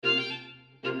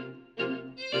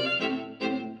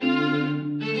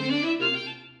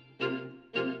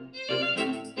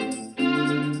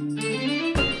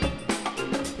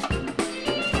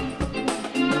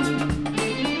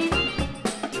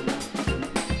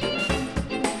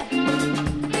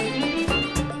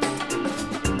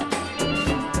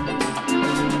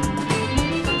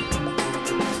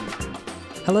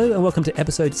Hello and welcome to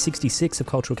episode 66 of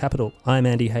Cultural Capital. I'm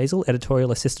Andy Hazel,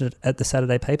 editorial assistant at the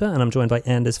Saturday Paper, and I'm joined by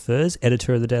Anders Furs,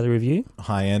 editor of the Daily Review.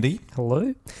 Hi, Andy.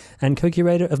 Hello. And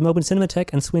co-curator of Melbourne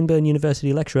Cinematheque and Swinburne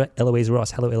University lecturer, Eloise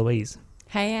Ross. Hello, Eloise.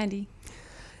 Hey, Andy.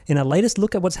 In our latest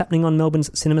look at what's happening on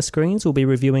Melbourne's cinema screens, we'll be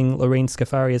reviewing Lorene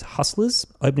Scafaria's Hustlers,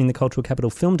 opening the Cultural Capital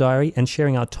Film Diary, and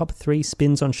sharing our top 3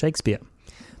 spins on Shakespeare.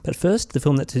 But first, the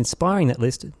film that's inspiring that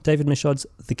list, David Michôd's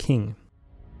The King.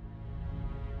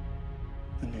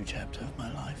 A new chapter of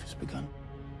my life has begun.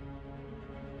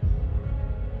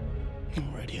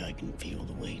 Already I can feel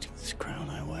the weight of this crown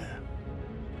I wear.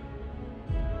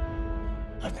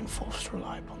 I've been forced to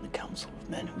rely upon the counsel of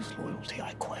men whose loyalty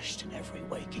I question every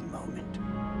waking moment.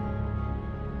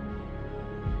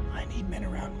 I need men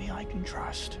around me I can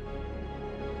trust.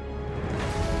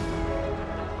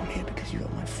 I'm here because you are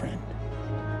my friend.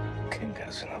 King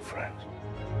has enough friends.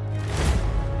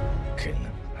 King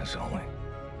has only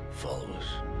followers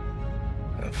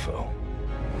and foe.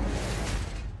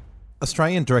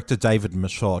 Australian director David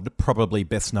Michôd, probably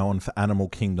best known for Animal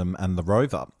Kingdom and The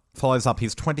Rover, follows up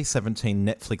his 2017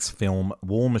 Netflix film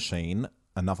War Machine,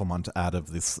 another one to add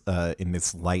of this in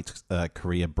this late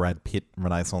career Brad Pitt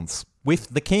renaissance, with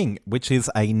The King, which is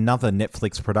another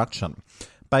Netflix production.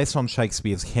 Based on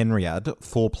Shakespeare's Henriade,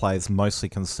 4 plays mostly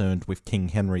concerned with King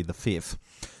Henry V.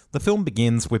 The film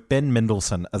begins with Ben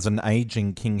Mendelsohn as an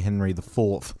ageing King Henry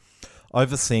IV,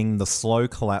 overseeing the slow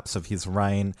collapse of his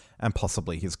reign and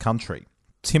possibly his country.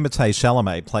 Timothée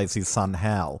Chalamet plays his son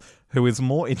Hal, who is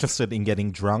more interested in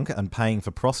getting drunk and paying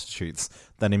for prostitutes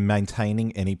than in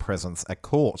maintaining any presence at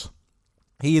court.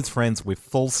 He is friends with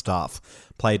Falstaff,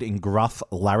 played in gruff,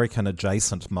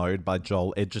 larrikin-adjacent mode by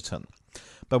Joel Edgerton.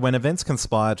 But when events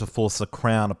conspire to force a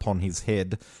crown upon his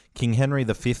head, King Henry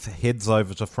V heads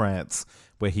over to France,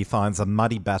 where he finds a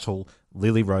muddy battle,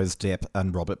 Lily Rose Depp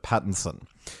and Robert Pattinson.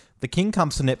 The King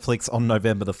comes to Netflix on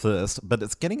November the 1st, but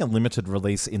it's getting a limited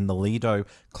release in the Lido,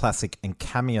 Classic and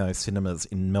Cameo cinemas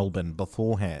in Melbourne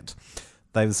beforehand.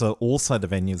 Those are also the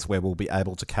venues where we'll be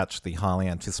able to catch the highly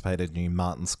anticipated new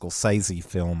Martin Scorsese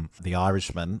film, The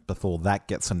Irishman, before that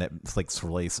gets a Netflix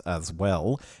release as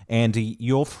well. Andy,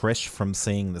 you're fresh from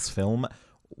seeing this film.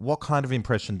 What kind of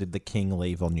impression did The King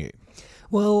leave on you?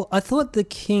 Well, I thought The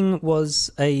King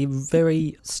was a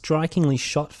very strikingly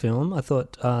shot film. I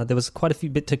thought there was quite a few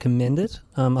bit to commend it.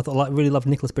 I really loved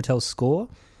Nicholas Britell's score.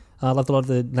 I loved a lot of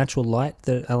the natural light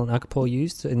that Alan Arkapour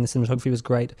used, and the cinematography was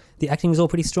great. The acting was all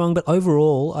pretty strong, but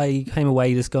overall I came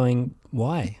away just going,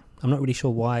 why? I'm not really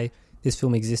sure why this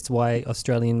film exists, why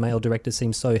Australian male directors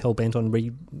seem so hell-bent on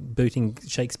rebooting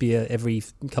Shakespeare every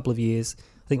couple of years.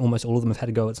 I think almost all of them have had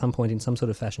to go at some point in some sort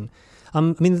of fashion. I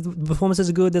mean, the performances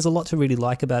are good. There's a lot to really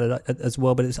like about it as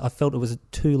well, but I felt it was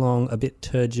too long, a bit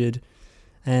turgid,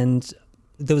 and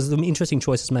there was some interesting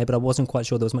choices made, but I wasn't quite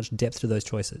sure there was much depth to those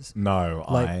choices. No,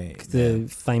 the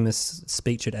famous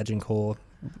speech at Agincourt.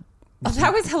 Oh,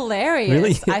 that was hilarious.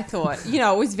 Really? I thought.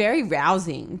 It was very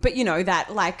rousing. But,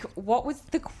 that, what was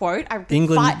the quote?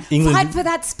 England, fight for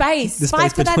that space. The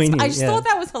space between you. I just thought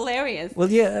that was hilarious.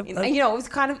 Well, yeah. It was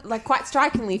kind of quite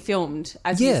strikingly filmed,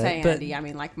 as you say, Andy. I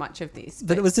mean, much of this.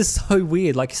 But it was just so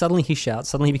weird. Suddenly he shouts.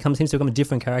 Suddenly he seems to become a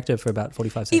different character for about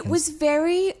 45 seconds. It was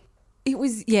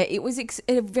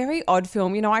a very odd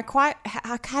film. I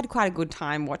had quite a good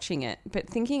time watching it, but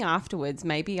thinking afterwards,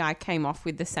 maybe I came off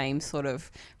with the same sort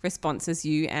of response as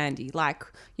you, Andy.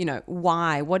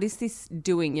 Why? What is this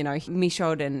doing?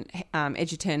 Michôd and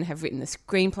Edgerton have written the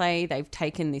screenplay. They've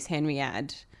taken this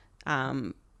Henriade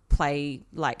play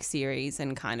series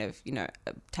and kind of,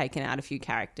 taken out a few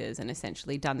characters and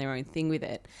essentially done their own thing with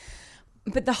it.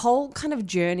 But the whole kind of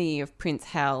journey of Prince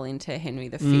Hal into Henry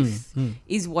V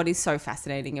is what is so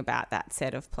fascinating about that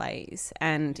set of plays.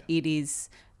 And it is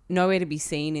nowhere to be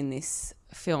seen in this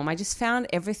film. I just found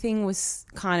everything was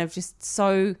kind of just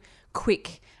so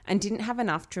quick and didn't have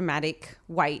enough dramatic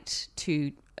weight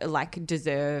to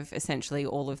deserve essentially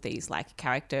all of these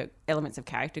character elements of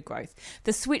character growth.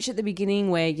 The switch at the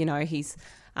beginning where, he's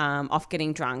off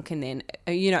getting drunk and then,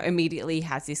 immediately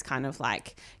has this kind of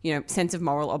sense of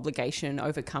moral obligation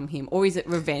overcome him. Or is it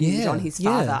revenge on his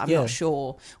father? I'm not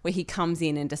sure. Where he comes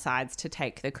in and decides to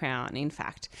take the crown, in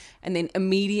fact. And then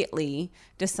immediately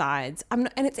decides, and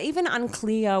it's even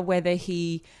unclear whether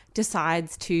he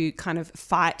decides to kind of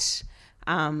fight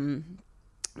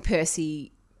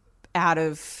Percy out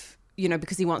of,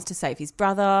 because he wants to save his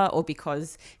brother, or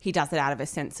because he does it out of a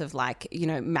sense of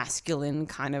masculine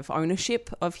kind of ownership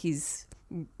of his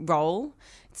role.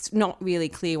 It's not really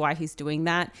clear why he's doing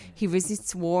that. He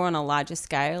resists war on a larger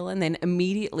scale and then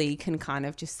immediately can kind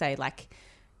of just say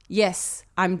yes,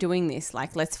 I'm doing this.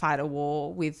 Let's fight a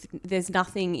war with, there's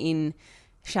nothing in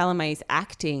Chalamet's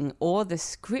acting or the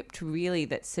script really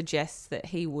that suggests that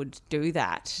he would do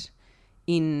that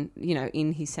in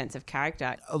his sense of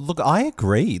character. Look, I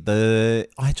agree.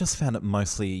 I just found it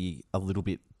mostly a little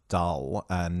bit dull,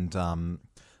 and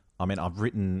I mean, I've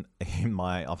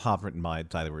half written my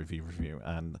daily review,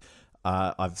 and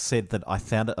I've said that I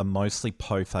found it a mostly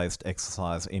po-faced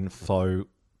exercise in faux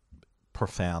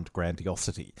profound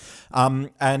grandiosity,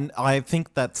 and I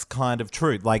think that's kind of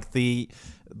true. Like the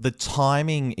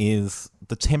timing is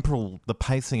the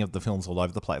pacing of the film's all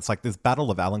over the place. Like this Battle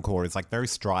of Alincourt is like very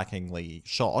strikingly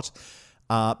shot,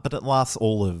 but it lasts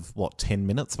all of 10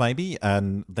 minutes maybe,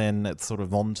 and then it's sort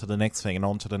of on to the next thing and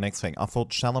on to the next thing. I thought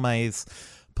Chalamet's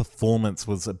performance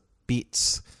was a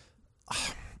bit.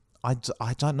 I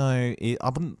don't know. I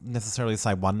wouldn't necessarily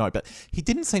say one note, but he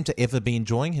didn't seem to ever be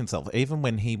enjoying himself, even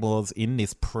when he was in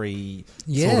this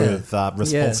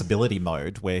responsibility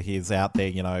mode where he's out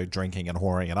there, drinking and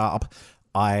whoring it up.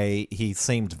 He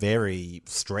seemed very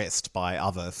stressed by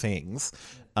other things,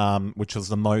 which was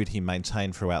the mode he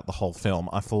maintained throughout the whole film.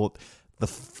 I thought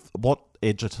what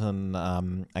Edgerton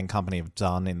and company have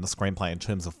done in the screenplay in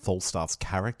terms of Falstaff's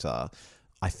character,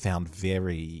 I found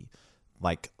very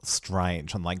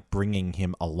strange, and bringing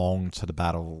him along to the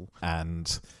battle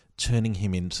and turning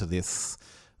him into this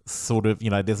sort of,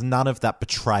 there's none of that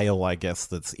betrayal, I guess,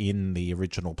 that's in the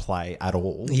original play at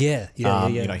all. Yeah.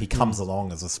 He comes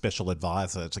along as a special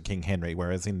advisor to King Henry,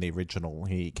 whereas in the original,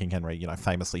 King Henry,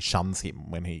 famously shuns him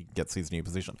when he gets his new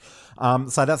position.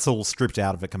 So that's all stripped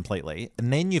out of it completely.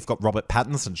 And then you've got Robert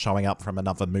Pattinson showing up from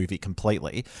another movie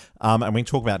completely. And we can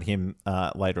talk about him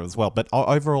later as well. But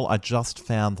overall, I just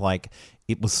found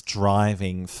it was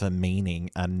striving for meaning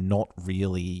and not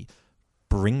really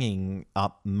bringing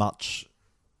up much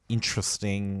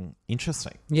interesting.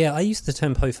 Yeah, I used the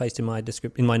term po-faced in my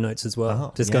notes as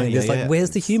well. Where's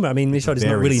the humour? I mean, Michaud is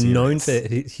not really known for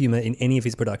humour in any of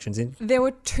his productions. There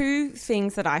were two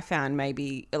things that I found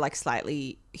maybe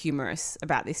slightly humorous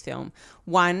about this film.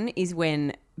 One is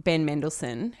when Ben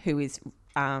Mendelsohn, who is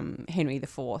Henry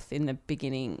IV in the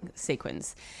beginning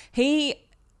sequence, he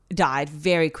died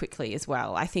very quickly as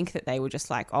well. I think that they were just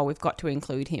we've got to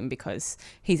include him because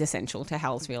he's essential to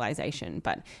Hal's realisation.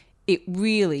 But it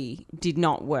really did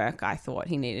not work. I thought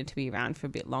he needed to be around for a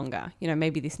bit longer.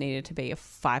 Maybe this needed to be a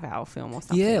 5-hour film or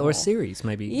something. Yeah, or a series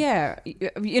maybe. Yeah.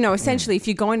 Essentially, if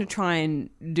you're going to try and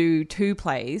do 2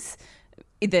 plays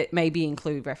that maybe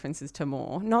include references to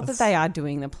more, not that they are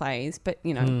doing the plays, but, I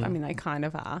mean, they kind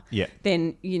of are. Yeah.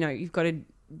 Then, you've got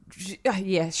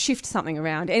to shift something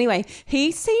around. Anyway,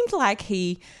 he seemed like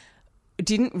he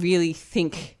didn't really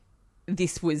think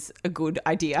this was a good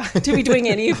idea to be doing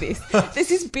any of this. There's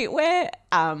this bit where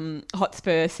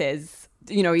Hotspur says,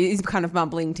 he's kind of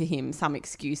mumbling to him some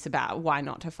excuse about why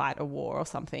not to fight a war or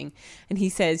something. And he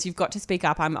says, "You've got to speak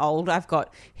up. I'm old. I've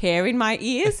got hair in my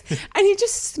ears." And he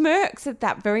just smirks at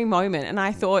that very moment. And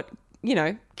I thought,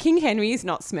 King Henry is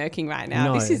not smirking right now.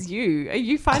 No. This is you. Are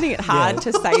you finding it hard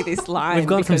to say this line? We've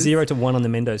gone from 0 to 1 on the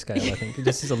Mendo scale, I think.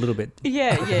 This is a little bit...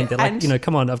 Yeah. They're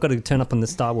come on, I've got to turn up on the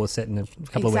Star Wars set in a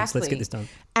couple of weeks. Let's get this done.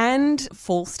 And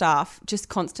Falstaff just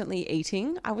constantly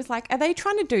eating. I was like, are they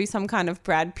trying to do some kind of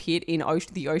Brad Pitt in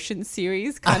the Ocean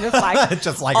series? Kind of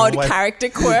just odd character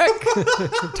quirk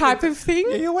type of thing?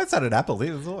 Yeah, he always had an apple.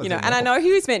 And I know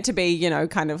he was meant to be,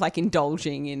 kind of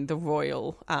indulging in the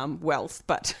royal wealth,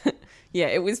 but... Yeah,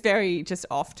 it was very just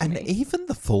off to me. And even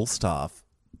the Falstaff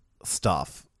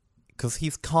stuff, because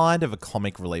he's kind of a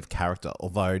comic relief character,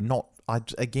 although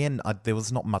there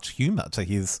was not much humour to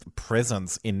his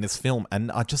presence in this film. And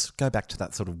I just go back to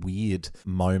that sort of weird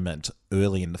moment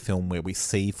early in the film where we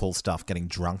see Falstaff getting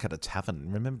drunk at a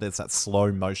tavern. Remember, there's that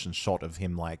slow motion shot of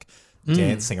him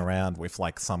dancing around with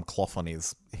some cloth on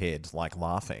his head,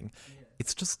 laughing.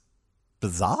 It's just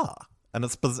bizarre, and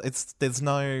there's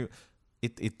no.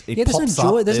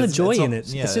 There's no joy in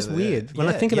it. It's just weird. When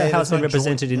I think about how it's been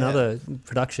represented in other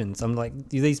productions, I'm like,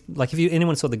 if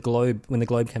anyone saw The Globe, when The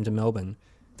Globe came to Melbourne,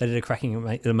 they did a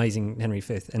cracking, amazing Henry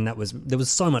V, and there was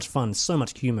so much fun, so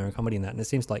much humour and comedy in that, and it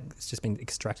seems like it's just been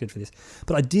extracted for this.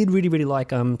 But I did really, really like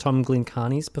Tom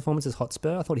Glyn-Carney's performance as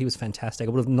Hotspur. I thought he was fantastic.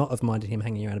 I would not have minded him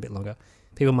hanging around a bit longer.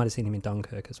 People might have seen him in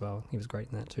Dunkirk as well. He was great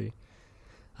in that too.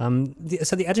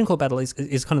 So the Agincourt battle is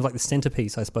kind of like the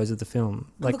centerpiece, I suppose, of the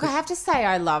film. Look, I have to say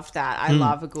I loved that. I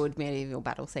love a good medieval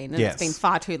battle scene. And It's been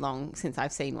far too long since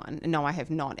I've seen one. And no, I have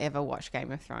not ever watched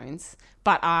Game of Thrones.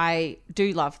 But I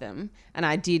do love them. And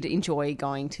I did enjoy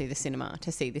going to the cinema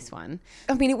to see this one.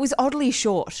 I mean, it was oddly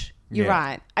short. You're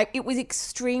right. It was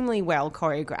extremely well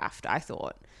choreographed, I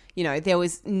thought. You know, there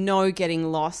was no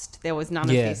getting lost. There was none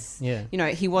of this. Yeah. You know,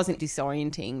 he wasn't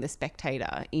disorienting the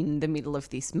spectator in the middle of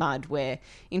this mud where,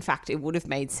 in fact, it would have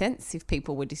made sense if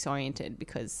people were disoriented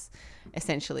because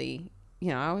essentially, you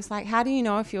know, I was like, how do you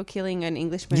know if you're killing an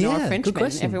Englishman or a Yeah, good Frenchman?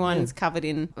 question. Everyone's covered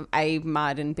in A,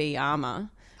 mud and B, armour.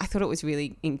 I thought it was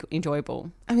really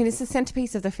enjoyable. I mean, it's the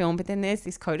centerpiece of the film, but then there's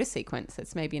this coda sequence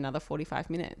that's maybe another 45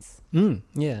 minutes.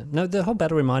 Yeah. No, the whole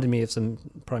battle reminded me of some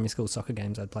primary school soccer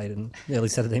games I'd played in early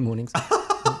Saturday mornings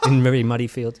in very muddy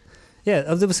fields. Yeah,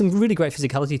 there was some really great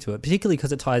physicality to it, particularly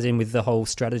because it ties in with the whole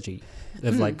strategy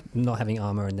of like not having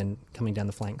armour and then coming down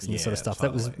the flanks and this sort of stuff.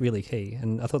 Totally. That was really key,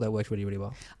 and I thought that worked really, really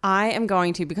well. I am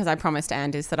going to, because I promised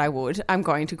Anders that I would, I'm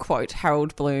going to quote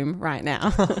Harold Bloom right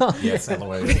now. Yes,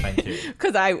 Eloise, thank you.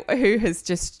 Who has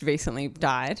just recently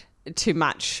died to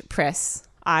much press.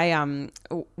 I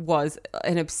was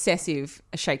an obsessive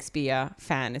Shakespeare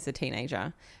fan as a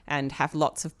teenager and have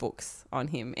lots of books on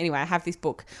him. Anyway, I have this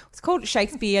book. It's called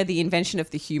Shakespeare, The Invention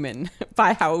of the Human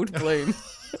by Harold Bloom.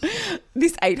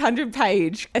 This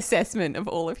 800-page assessment of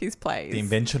all of his plays. The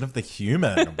invention of the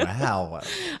human. Wow.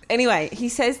 Anyway, he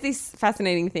says this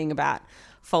fascinating thing about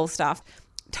Falstaff.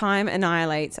 Time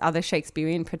annihilates other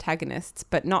Shakespearean protagonists,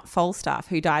 but not Falstaff,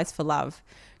 who dies for love.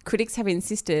 Critics have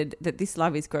insisted that this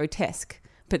love is grotesque,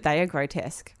 but they are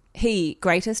grotesque. He,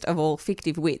 greatest of all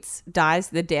fictive wits, dies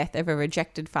the death of a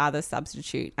rejected father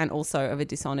substitute and also of a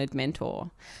dishonoured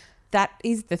mentor. That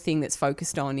is the thing that's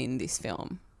focused on in this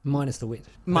film. Minus the wit.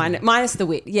 Minus the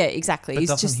wit. Yeah, exactly. But He's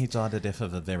doesn't just, he die the death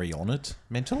of a very honoured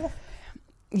mentor?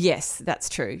 yes, that's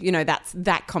true. You know,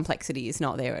 that complexity is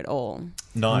not there at all.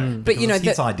 No, But, you know, it's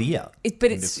his idea in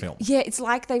It's this film. yeah, it's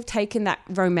like they've taken that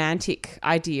romantic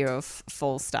idea of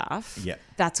Falstaff. Yeah.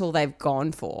 That's all they've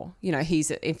gone for. You know,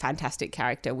 he's a fantastic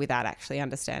character without actually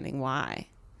understanding why.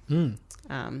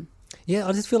 Yeah,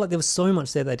 I just feel like there was so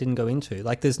much there they didn't go into.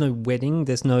 Like, there's no wedding.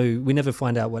 We never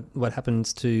find out what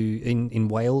happens in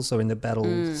Wales or in the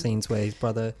battle scenes where his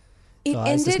brother It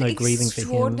dies. There's ended no grieving for him.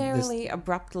 extraordinarily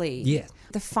abruptly. Yeah.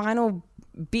 The final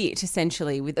bit,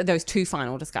 essentially, with those two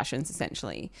final discussions,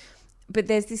 essentially. But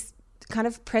there's this kind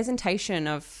of presentation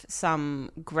of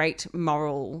some great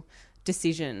moral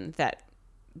decision that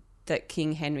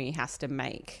King Henry has to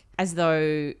make, as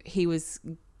though he was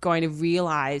going to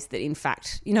realise that, in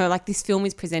fact, you know, like this film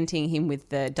is presenting him with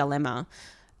the dilemma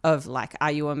of, like,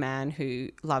 are you a man who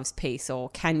loves peace, or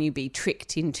can you be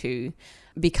tricked into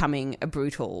becoming a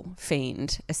brutal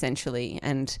fiend, essentially,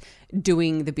 and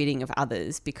doing the bidding of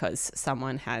others because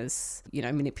someone has, you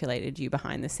know, manipulated you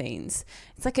behind the scenes.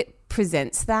 It's like it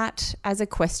presents that as a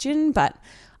question, but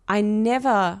I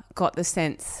never got the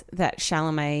sense that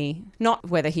Chalamet, not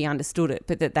whether he understood it,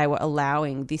 but that they were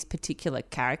allowing this particular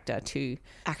character to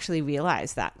actually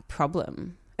realise that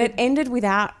problem. It ended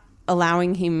without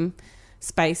allowing him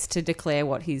space to declare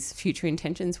what his future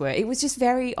intentions were. It was just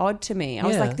very odd to me. I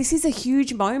was Yeah. like, this is a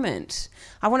huge moment.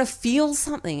 I want to feel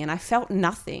something, and I felt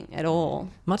nothing at all.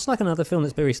 Much like another film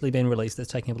that's recently been released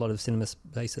that's taking up a lot of cinema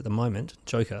space at the moment,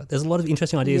 Joker, there's a lot of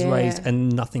interesting ideas Yeah. raised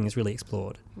and nothing is really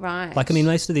explored. Right. Like, I mean,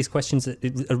 most of these questions that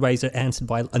are raised are answered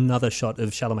by another shot of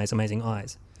Chalamet's amazing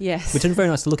eyes, yes. which is very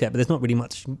nice to look at, but there's not really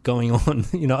much going on.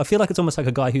 You know, I feel like it's almost like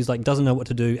a guy who's like doesn't know what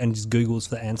to do and just Googles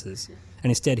for answers. And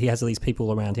instead he has all these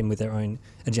people around him with their own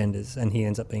agendas and he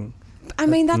ends up being I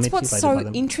mean, that's what's manipulated so by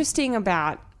them. interesting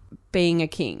about being a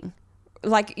king.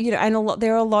 Like, you know, and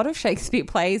there are a lot of Shakespeare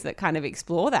plays that kind of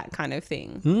explore that kind of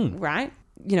thing, right?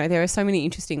 You know, there are so many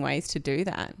interesting ways to do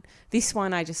that. This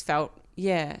one I just felt,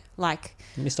 like...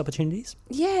 missed opportunities.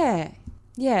 Yeah,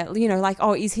 you know, like,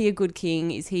 oh, is he a good king?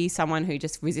 Is he someone who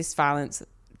just resists violence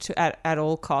at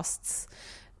all costs?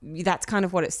 That's kind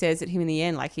of what it says at him in the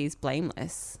end, like he's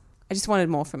blameless. I just wanted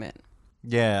more from it.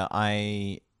 Yeah,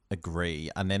 I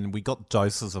agree. And then we got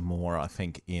doses of more, I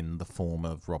think, in the form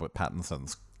of Robert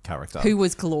Pattinson's character. Who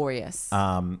was glorious.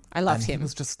 I loved him. He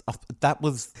was just, that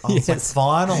was, I was like, Yes.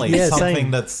 finally Yeah, something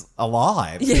same. that's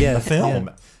alive Yeah. in the film.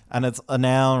 Yeah. And it's an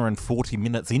hour and 40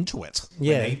 minutes into it. when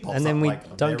Yeah, he pops and then up, we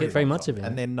like, don't get very long much time. of him.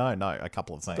 And then, no, a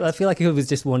couple of scenes. But I feel like he was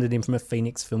just wandered in from a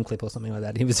Phoenix film clip or something like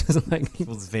that. He was just like... He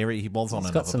was on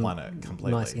It's got another some planet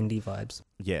completely. nice indie vibes.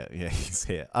 Yeah, he's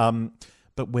here.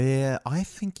 But I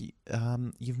think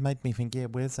you've made me think,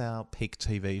 where's our peak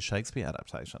TV Shakespeare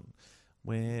adaptation?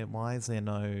 Why is there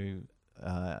no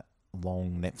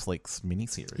long Netflix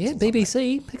miniseries? Yeah, or something?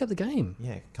 BBC, pick up the game.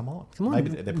 Yeah, come on. Come on. Maybe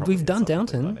there probably We've is done something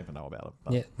Downton. we don't even know about it.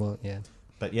 But, Yeah, well, yeah.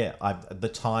 But yeah, the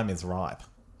time is ripe.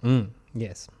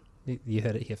 Yes. You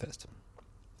heard it here first.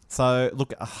 So,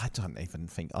 look, I don't even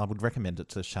think I would recommend it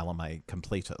to Chalamet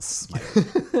Completus.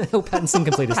 Maybe. Or Pattinson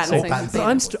completed Pattinson too.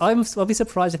 completed. But I'll be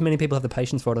surprised if many people have the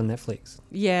patience for it on Netflix.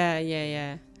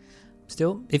 Yeah.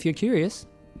 Still, if you're curious,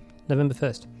 November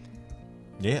 1st.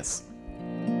 Yes.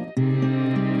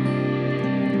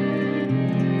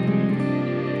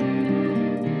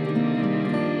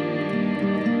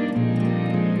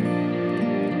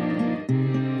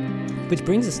 Which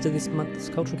brings us to this month's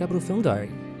Cultural Capital Film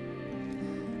Diary.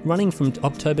 Running from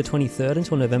October 23rd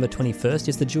until November 21st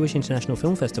is the Jewish International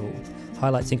Film Festival.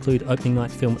 Highlights include opening night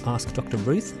film Ask Dr.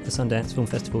 Ruth, the Sundance Film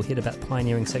Festival hit about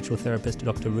pioneering sexual therapist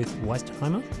Dr. Ruth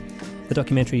Weistheimer, the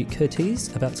documentary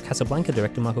Curtiz about Casablanca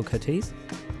director Michael Curtiz,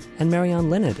 and Marianne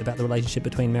Leonard about the relationship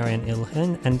between Marianne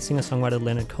Ilhen and singer-songwriter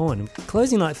Leonard Cohen.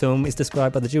 Closing night film is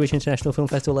described by the Jewish International Film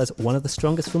Festival as one of the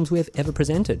strongest films we have ever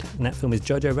presented, and that film is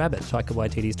Jojo Rabbit, Taika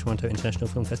Waititi's Toronto International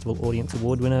Film Festival Audience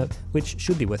Award winner, which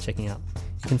should be worth checking out.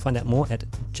 You can find out more at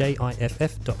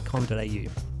jiff.com.au.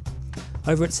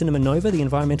 Over at Cinema Nova, the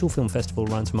Environmental Film Festival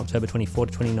runs from October 24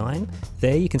 to 29.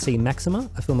 There you can see Maxima,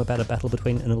 a film about a battle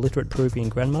between an illiterate Peruvian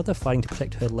grandmother fighting to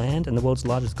protect her land and the world's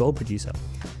largest gold producer.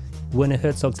 Werner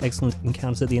Herzog's excellent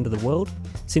Encounters at the End of the World,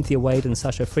 Cynthia Wade and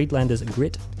Sasha Friedlander's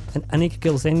Grit, and Anik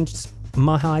Gilzen's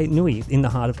Mahai Nui, In the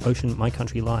Heart of Ocean, My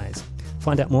Country Lies.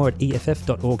 Find out more at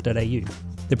eff.org.au.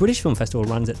 The British Film Festival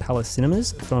runs at Palace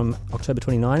Cinemas from October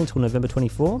 29 until November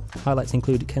 24. Highlights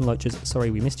include Ken Loach's Sorry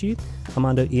We Missed You,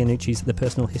 Armando Iannucci's The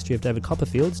Personal History of David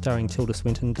Copperfield, starring Tilda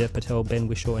Swinton, Dev Patel, Ben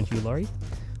Whishaw and Hugh Laurie,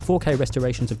 4K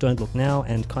restorations of Don't Look Now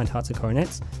and Kind Hearts and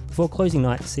Coronets, before closing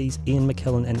night sees Ian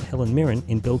McKellen and Helen Mirren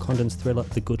in Bill Condon's thriller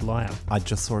The Good Liar. I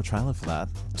just saw a trailer for that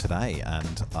today, and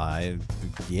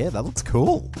that looks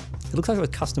cool. It looks like it was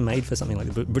custom made for something like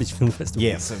the British Film Festival.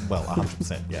 Yes, well,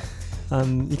 100%, yeah.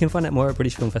 You can find out more at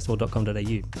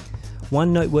britishfilmfestival.com.au.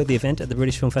 One noteworthy event at the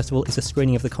British Film Festival is a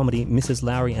screening of the comedy Mrs.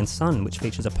 Lowry and Son, which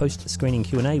features a post-screening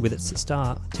Q&A with its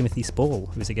star, Timothy Spall,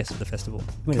 who is a guest of the festival.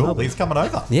 Cool, he's coming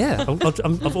over. Yeah,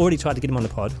 I've already tried to get him on the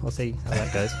pod. I'll see how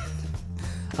that goes.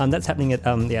 That's happening at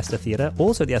the Astor Theatre.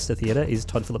 Also at the Astor Theatre is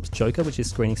Todd Phillips' Joker, which is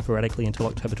screening sporadically until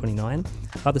October 29.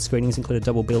 Other screenings include a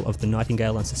double bill of The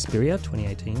Nightingale and Suspiria,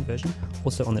 2018 version,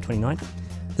 also on the 29th.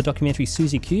 The documentary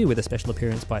Susie Q, with a special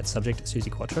appearance by its subject, Susie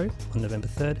Quattro, on November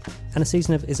 3rd, and a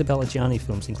season of Isabella Gianni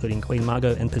films, including Queen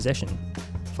Margot and Possession.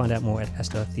 Find out more at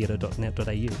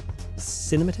astortheatre.net.au.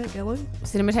 Cinematheque, Elo?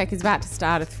 Cinematheque is about to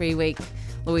start a 3-week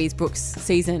Louise Brooks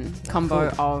season combo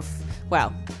of,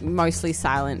 well, mostly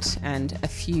silent and a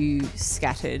few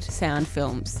scattered sound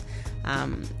films.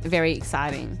 Very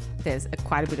exciting. There's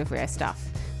quite a bit of rare stuff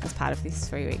as part of this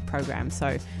 3-week program,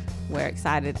 so we're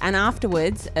excited. And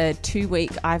afterwards, a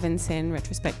 2-week Ivan Sen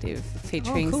retrospective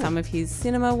featuring some of his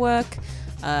cinema work,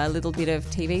 a little bit of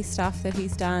TV stuff that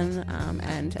he's done,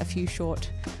 and a few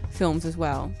short films as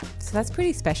well. So that's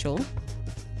pretty special.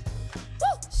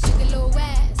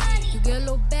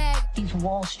 These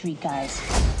Wall Street guys,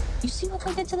 you see what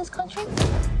they did to this country?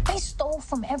 They stole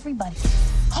from everybody.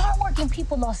 Hardworking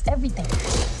people lost everything.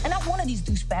 And not one of these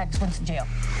douchebags went to jail.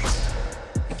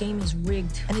 The game is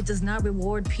rigged, and it does not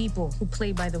reward people who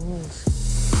play by the rules.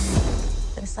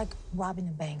 It's like robbing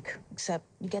a bank, except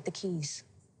you get the keys.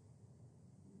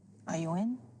 Are you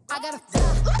in?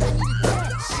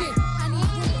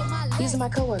 These are my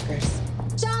coworkers.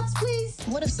 Jobs, please.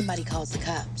 What if somebody calls the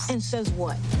cops? And says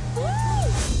what? Woo!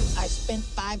 I spent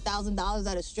 $5,000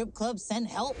 at a strip club. Send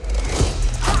help.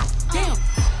 Damn.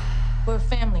 We're a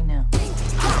family now.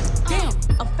 Damn.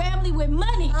 A family with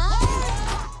money.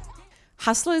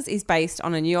 Hustlers is based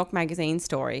on a New York Magazine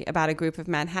story about a group of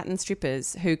Manhattan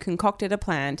strippers who concocted a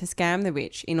plan to scam the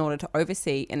rich in order to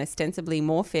oversee an ostensibly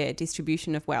more fair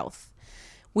distribution of wealth.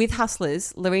 With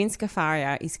Hustlers, Lorene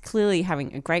Scafaria is clearly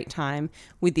having a great time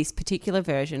with this particular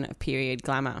version of period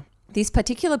glamour. This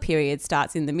particular period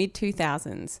starts in the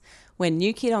mid-2000s when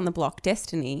New Kid on the Block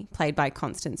Destiny, played by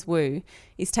Constance Wu,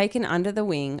 is taken under the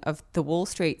wing of the Wall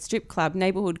Street strip club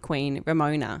neighborhood queen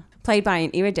Ramona, played by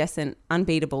an iridescent,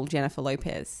 unbeatable Jennifer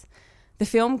Lopez. The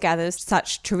film gathers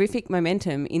such terrific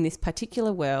momentum in this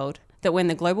particular world that when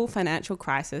the global financial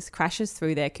crisis crashes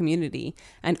through their community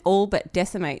and all but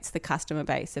decimates the customer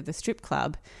base of the strip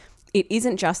club, it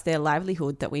isn't just their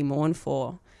livelihood that we mourn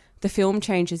for. The film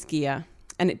changes gear,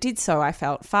 and it did so, I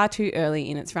felt, far too early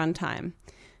in its runtime.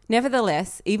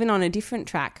 Nevertheless, even on a different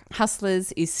track,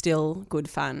 Hustlers is still good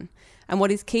fun. And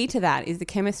what is key to that is the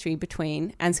chemistry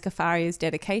between, and Scafaria's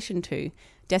dedication to,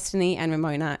 Destiny and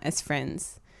Ramona as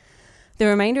friends. The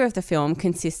remainder of the film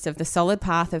consists of the solid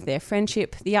path of their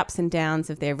friendship, the ups and downs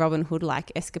of their Robin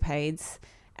Hood-like escapades,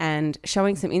 and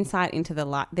showing some insight into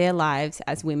their lives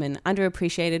as women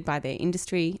underappreciated by their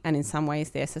industry and in some ways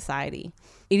their society.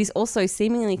 It is also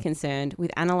seemingly concerned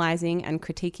with analysing and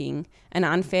critiquing an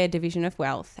unfair division of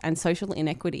wealth and social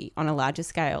inequity on a larger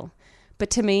scale.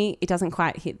 But to me, it doesn't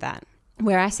quite hit that.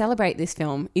 Where I celebrate this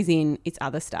film is in its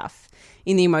other stuff,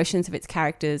 in the emotions of its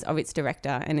characters, of its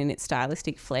director, and in its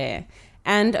stylistic flair.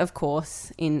 And, of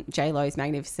course, in J-Lo's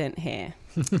magnificent hair.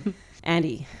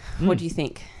 Andy, what do you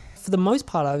think? For the most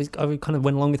part, I kind of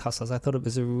went along with Hustlers. I thought it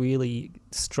was a really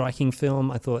striking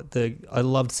film. I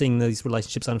loved seeing these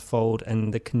relationships unfold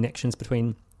and the connections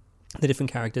between the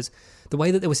different characters. The way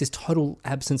that there was this total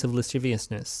absence of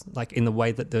lasciviousness, like in the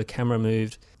way that the camera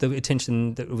moved, the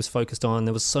attention that it was focused on.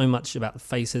 There was so much about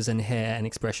faces and hair and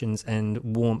expressions and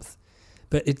warmth.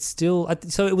 But it's still...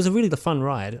 So it was a really fun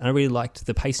ride. And I really liked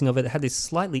the pacing of it. It had this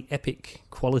slightly epic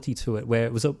quality to it where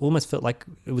it was almost felt like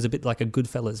it was a bit like a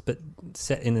Goodfellas, but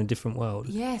set in a different world.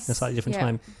 Yes. In a slightly different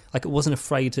time. Like it wasn't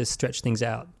afraid to stretch things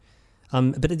out.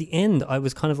 But at the end, I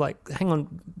was kind of like, hang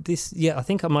on, this... Yeah, I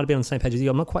think I might have been on the same page as you.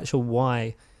 I'm not quite sure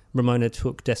why Ramona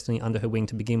took Destiny under her wing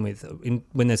to begin with,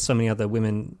 when there's so many other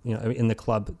women, in the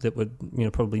club that were,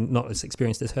 probably not as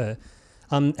experienced as her.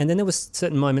 And then there was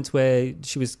certain moments where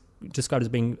she was described as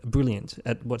being brilliant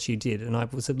at what she did, and I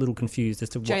was a little confused as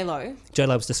to what J-Lo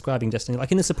was describing Destiny,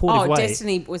 like in a supportive way.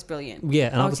 Destiny was brilliant. Yeah,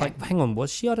 and I was like, hang on,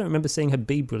 was she? I don't remember seeing her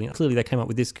be brilliant. Clearly they came up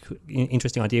with this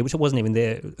interesting idea, which wasn't even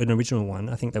there, an original one.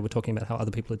 I think they were talking about how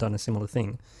other people had done a similar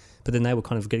thing. But then they were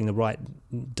kind of getting the right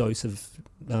dose of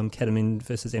ketamine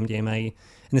versus MDMA and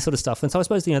this sort of stuff. And so I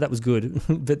suppose, that was good.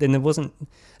 But then there wasn't...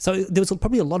 So there was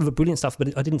probably a lot of brilliant stuff,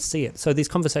 but I didn't see it. So these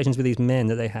conversations with these men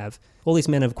that they have, all these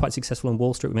men are quite successful on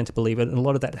Wall Street, we're meant to believe it. And a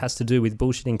lot of that has to do with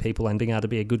bullshitting people and being able to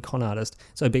be a good con artist.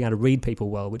 So being able to read people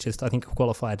well, which is, I think,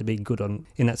 qualified to be good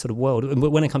in that sort of world.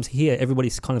 But when it comes here,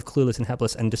 everybody's kind of clueless and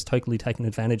helpless and just totally taken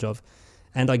advantage of.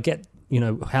 And I get,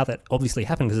 how that obviously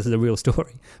happened because this is a real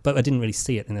story, but I didn't really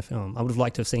see it in the film. I would have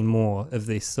liked to have seen more of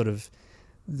this sort of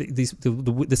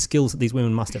the skills that these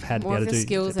women must have had more to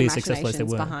be able to be as successful as they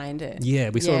were. Behind it. Yeah,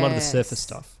 we saw a lot of the surface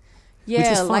stuff. Yeah, which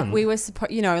was fun. like we were,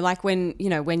 like when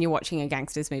you're watching a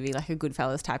gangsters movie, like a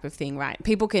Goodfellas type of thing, right?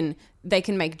 People can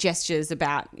make gestures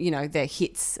about their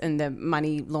hits and the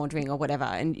money laundering or whatever,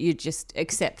 and you just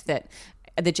accept that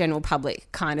the general public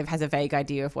kind of has a vague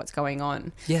idea of what's going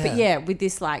on. Yeah. But yeah, with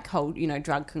this like whole,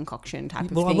 drug concoction type of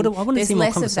thing. I want to see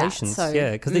more conversations. That, so,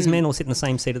 yeah, because these men all sit in the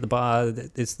same seat at the bar.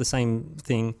 It's the same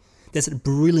thing. There's a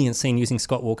brilliant scene using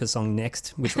Scott Walker's song Next,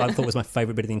 which I thought was my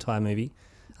favourite bit of the entire movie.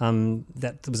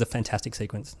 That was a fantastic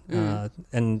sequence. There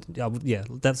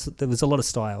was a lot of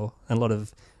style and a lot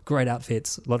of great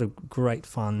outfits, a lot of great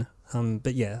fun.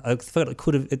 But yeah, I thought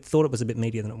it was a bit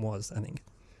meatier than it was, I think.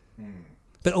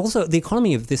 But also the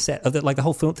economy of this set, the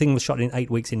whole film thing was shot in 8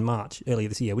 weeks in March earlier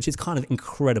this year, which is kind of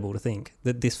incredible to think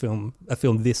that a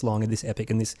film this long and this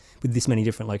epic and with this many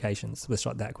different locations was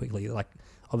shot that quickly. Like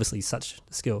obviously such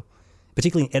skill,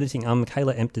 particularly in editing.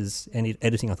 Michaela Empter's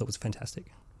editing I thought was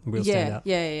fantastic. Real standout.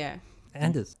 Yeah.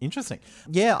 Anders. Interesting.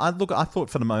 Yeah, I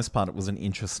thought for the most part it was an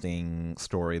interesting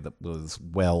story that was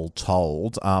well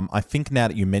told. I think now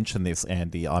that you mention this,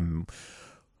 Andy, I'm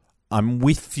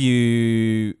with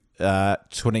you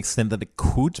to an extent that it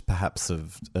could perhaps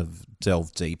have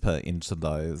delved deeper into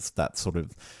that sort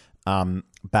of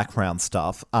background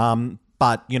stuff.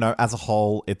 But, as a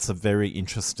whole, it's a very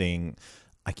interesting,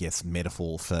 I guess,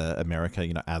 metaphor for America,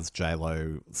 as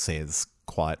J-Lo says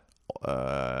quite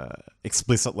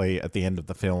explicitly at the end of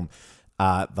the film.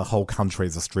 The whole country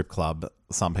is a strip club.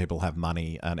 Some people have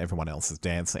money and everyone else is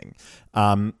dancing.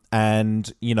 And,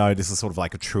 this is sort of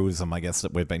like a truism, I guess,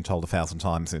 that we've been told 1,000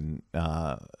 times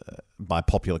by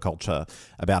popular culture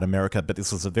about America. But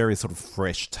this was a very sort of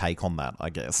fresh take on that,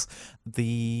 I guess.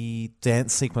 The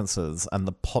dance sequences and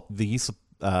the use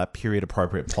of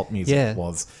period-appropriate pop music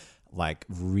was like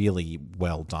really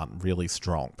well done, really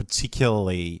strong,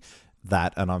 particularly...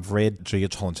 that, and I've read Gia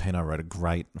Tolentino wrote a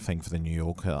great thing for the New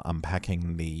Yorker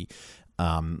unpacking the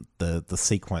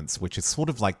sequence, which is sort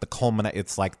of like the culminate.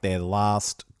 It's like their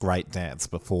last great dance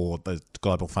before the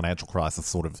global financial crisis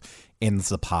sort of ends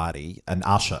the party, and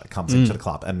Usher comes into the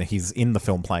club, and he's in the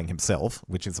film playing himself,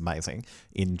 which is amazing,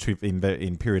 in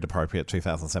period appropriate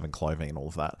 2007 clothing and all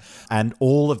of that. And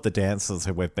all of the dancers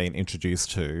who we've been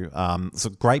introduced to, so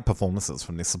great performances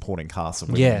from this supporting cast of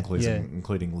women,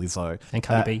 including Lizzo and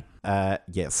Cardi B.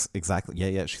 Yes, exactly.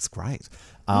 Yeah, she's great.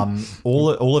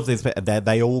 All of these,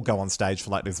 they all go on stage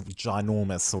for like this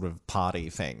ginormous sort of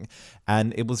party thing,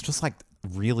 and it was just like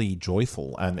really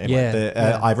joyful. And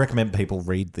I recommend people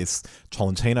read this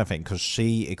Tolentino thing because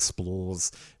she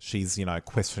explores. She's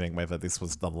questioning whether this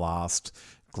was the last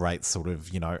great sort of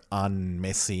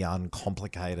unmessy,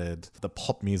 uncomplicated. The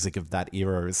pop music of that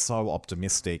era is so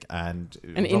optimistic and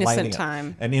an innocent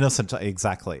time. An innocent time,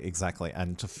 exactly.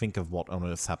 And to think of what on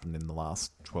earth happened in the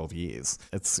last 12 years,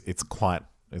 it's quite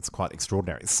It's quite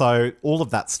extraordinary. So all of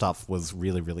that stuff was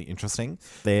really, really interesting.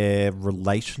 Their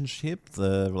relationship,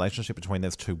 the relationship between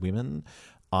those two women,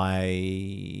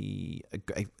 it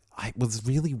was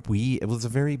really weird. It was a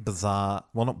very bizarre,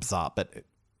 well, not bizarre, but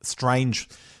strange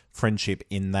friendship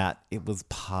in that it was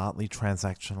partly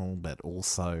transactional, but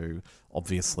also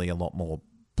obviously a lot more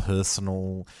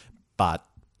personal. But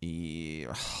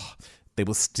there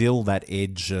was still that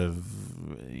edge of,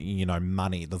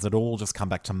 money. Does it all just come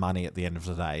back to money at the end of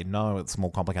the day? No, it's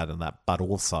more complicated than that. But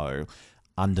also,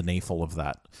 underneath all of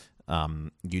that,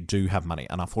 you do have money.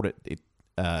 And I thought it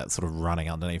sort of running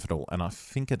underneath it all. And I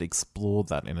think it explored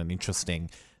that in an interesting,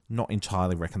 not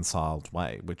entirely reconciled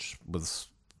way, which was...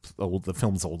 the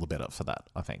film's all the better for that,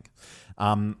 I think.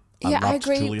 I loved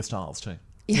agree. Julia Stiles too.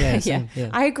 Yeah.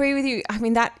 I agree with you. I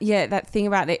mean, that thing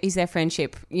about is their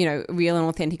friendship, real and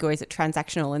authentic, or is it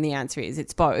transactional? And the answer is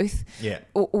it's both. Yeah.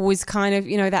 Was kind of,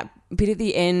 that bit at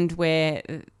the end where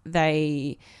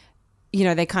they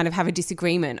kind of have a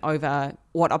disagreement over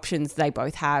what options they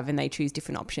both have, and they choose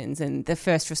different options. And the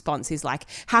first response is like,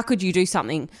 how could you do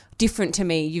something different to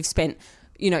me? You spent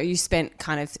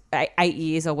kind of 8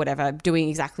 years or whatever doing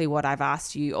exactly what I've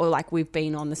asked you, or like we've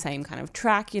been on the same kind of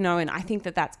track, and I think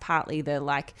that's partly the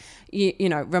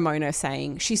Ramona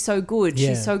saying she's so good,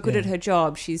 she's so good at her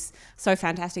job, she's so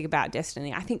fantastic about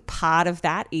Destiny. I think part of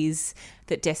that is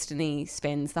that Destiny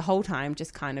spends the whole time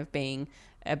just kind of being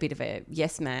a bit of a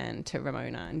yes man to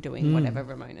Ramona and doing whatever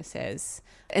Ramona says.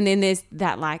 And then there's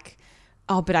that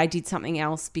but I did something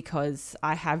else because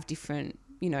I have different,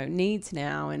 needs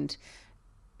now, and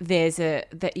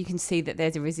that you can see that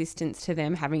there's a resistance to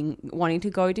them wanting to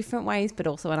go different ways, but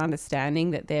also an understanding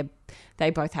that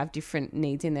they both have different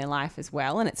needs in their life as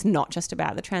well, and it's not just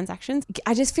about the transactions.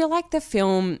 I just feel like the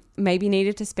film maybe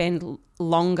needed to spend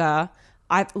longer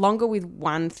with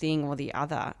one thing or the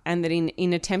other, and that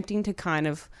in attempting to kind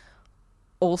of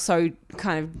also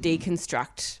kind of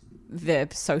deconstruct the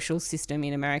social system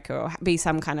in America, or be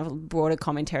some kind of broader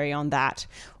commentary on that,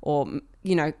 or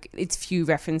its few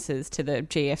references to the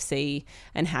GFC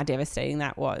and how devastating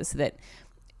that was, that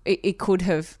it could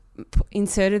have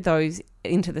inserted those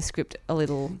into the script a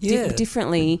little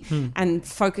differently and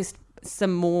focused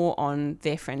some more on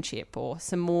their friendship, or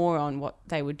some more on what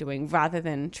they were doing, rather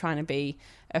than trying to be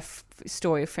a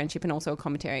story of friendship and also a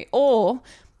commentary, or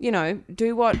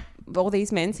do what all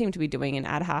these men seem to be doing and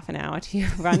add half an hour to your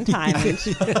runtime and,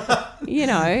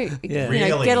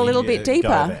 Really, get a little bit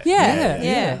deeper.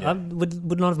 Yeah. I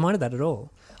would not have minded that at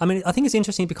all. I mean, I think it's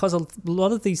interesting because a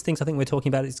lot of these things I think we're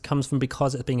talking about comes from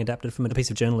because it's being adapted from a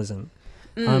piece of journalism.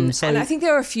 And I think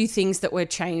there are a few things that were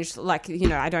changed.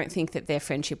 I don't think that their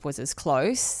friendship was as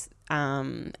close.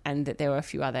 And that there were a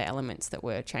few other elements that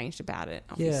were changed about it,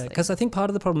 obviously. Yeah, because I think part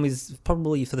of the problem is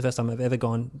probably for the first time I've ever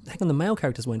gone, hang on, the male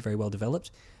characters weren't very well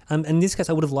developed. In this case,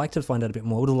 I would have liked to find out a bit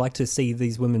more. I would have liked to see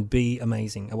these women be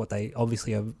amazing at what they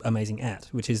obviously are amazing at,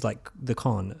 which is like the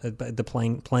con, the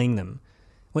playing them.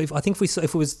 Well, I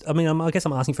guess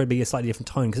I'm asking for it to be a slightly different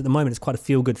tone, because at the moment it's quite a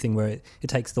feel-good thing where it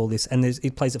takes all this and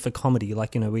it plays it for comedy. There's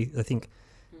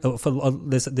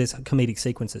comedic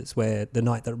sequences where the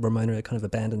night that Ramona kind of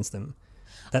abandons them,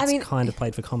 that's kind of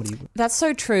played for comedy. That's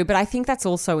so true, but I think that's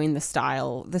also in the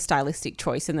stylistic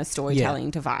choice and the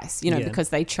storytelling device, because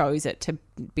they chose it to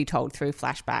be told through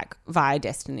flashback via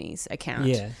Destiny's account.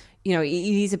 Yeah. It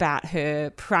is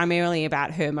primarily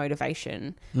about her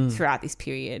motivation throughout this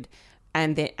period,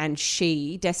 and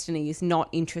Destiny is not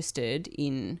interested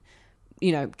in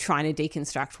trying to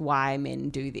deconstruct why men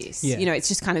do this. Yeah. It's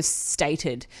just kind of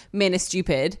stated, men are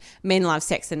stupid, men love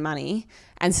sex and money,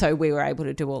 and so we were able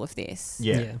to do all of this.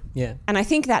 Yeah. And I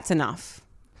think that's enough.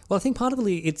 Well, I think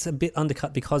partly it's a bit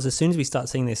undercut because as soon as we start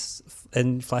seeing this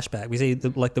in flashback, we see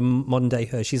the modern day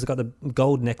her. She's got a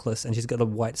gold necklace and she's got a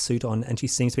white suit on, and she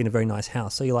seems to be in a very nice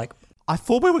house. So you're like, I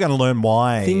thought we were going to learn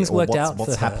why things worked out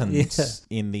what's for her. happened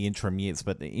in the interim years,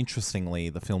 but interestingly,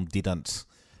 the film didn't.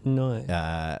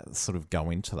 Sort of go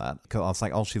into that. Because I was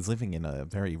like, she's living in a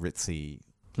very ritzy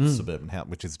suburban house,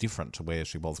 which is different to where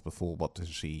she was before. What, has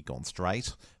she gone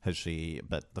straight? Has she?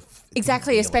 But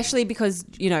exactly, especially because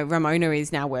Ramona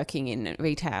is now working in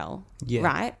retail,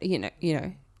 right?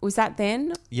 Was that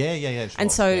then? Yeah.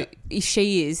 If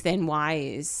she is, then why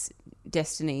is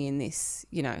Destiny in this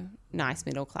nice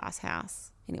middle class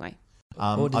house anyway?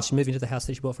 Or did she move into the house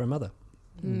that she bought for her mother?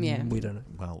 Yeah, we don't know.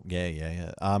 Well,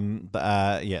 yeah.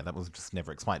 That was just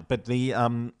never explained. But the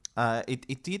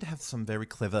it did have some very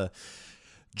clever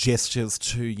gestures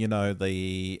to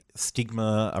the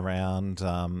stigma around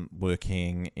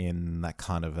working in that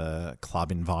kind of a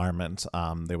club environment.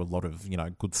 There were a lot of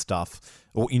good stuff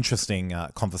or interesting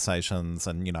conversations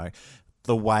and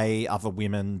the way other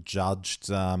women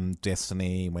judged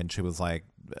Destiny when she was like,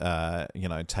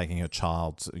 taking her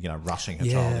child, rushing her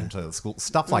child into school,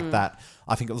 stuff like that.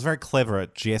 I think it was very clever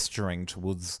at gesturing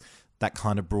towards that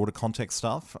kind of broader context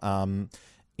stuff.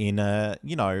 In a,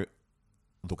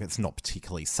 look, it's not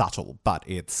particularly subtle, but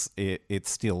it's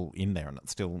still in there, and it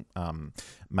still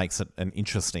makes it an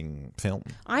interesting film.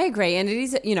 I agree, and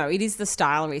it is the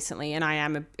style recently, and I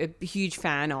am a huge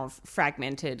fan of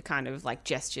fragmented kind of like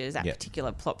gestures at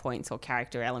particular plot points or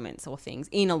character elements or things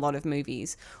in a lot of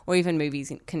movies, or even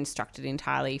movies constructed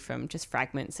entirely from just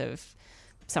fragments of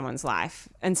someone's life.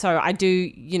 And so I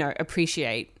do,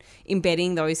 appreciate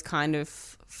embedding those kind of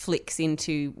flicks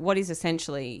into what is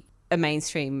essentially a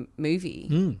mainstream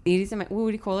movie. It is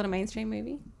would you call it a mainstream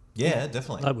movie? Yeah,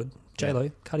 definitely. I would.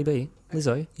 J-Lo, Cardi B,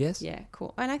 Lizzo, yes. Yeah,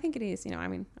 cool. And I think it is,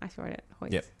 I saw it at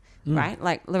Hoyts. Yep. Right?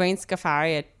 Like Lorraine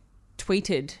Scafaria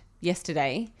tweeted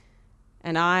yesterday,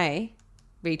 and I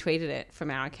retweeted it from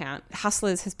our account.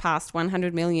 Hustlers has passed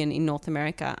 100 million in North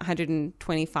America,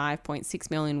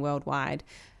 125.6 million worldwide,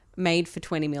 made for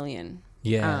 20 million.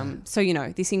 Yeah. So,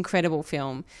 this incredible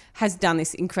film has done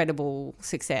this incredible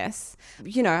success.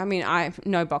 I'm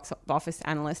no box office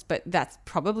analyst, but that's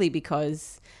probably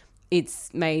because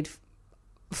it's made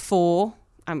for,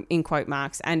 in quote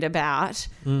marks, and about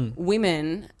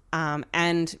women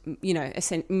and,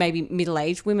 maybe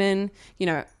middle-aged women,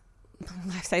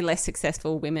 I say less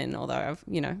successful women, although,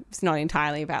 it's not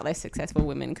entirely about less successful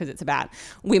women because it's about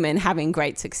women having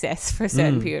great success for a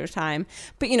certain period of time.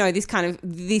 But,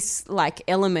 this like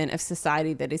element of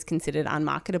society that is considered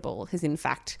unmarketable has in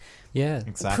fact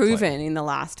proven in the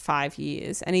last 5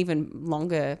 years and even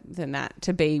longer than that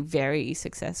to be very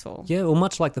successul. Yeah, well,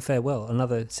 much like The Farewell,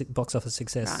 another box office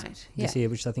success this year,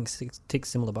 which I think ticks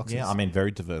similar boxes. Yeah, I mean, very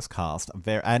diverse cast.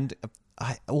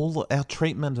 All our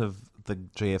treatment of the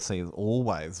GFC is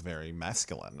always very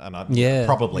masculine, and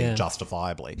probably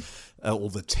justifiably. All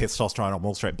the testosterone on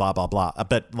Wall Street, blah blah blah.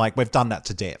 But like we've done that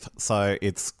to death, so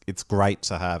it's great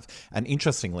to have. And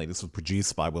interestingly, this was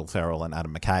produced by Will Ferrell and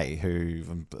Adam McKay, who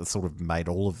sort of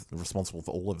responsible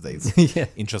for all of these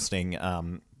interesting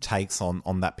takes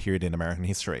on that period in American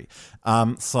history.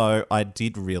 So I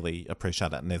did really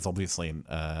appreciate it, and there's obviously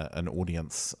an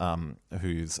audience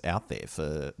who's out there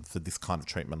for this kind of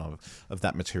treatment of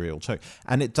that material too.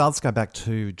 And it does go back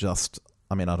to just,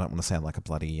 I mean, I don't want to sound like a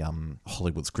bloody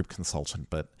Hollywood script consultant,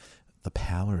 but the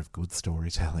power of good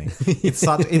storytelling.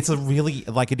 It's a really,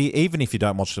 like, even if you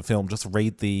don't watch the film, just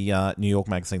read the New York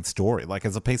Magazine story. Like,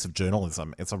 as a piece of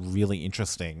journalism, it's a really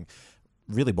interesting,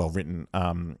 really well written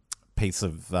piece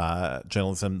of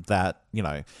journalism that,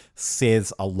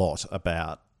 says a lot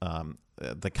about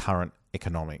the current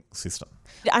economic system.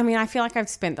 I mean, I feel like I've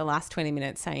spent the last 20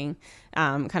 minutes saying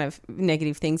kind of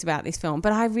negative things about this film,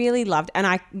 but I really loved, and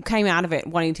I came out of it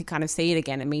wanting to kind of see it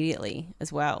again immediately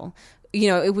as well.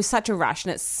 It was such a rush,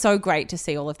 and it's so great to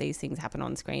see all of these things happen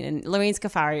on screen. And Lorraine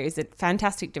Scafaria is a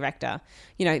fantastic director.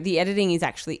 The editing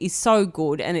is so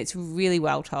good, and it's really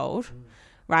well told.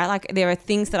 Right? Like, there are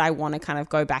things that I want to kind of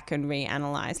go back and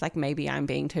reanalyze. Like, maybe I'm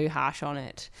being too harsh on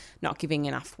it, not giving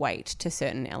enough weight to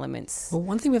certain elements. Well,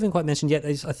 one thing we haven't quite mentioned yet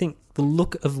is, I think, the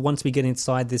look of once we get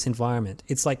inside this environment.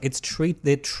 It's like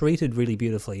they're treated really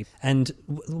beautifully. And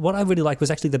what I really liked was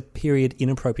actually the period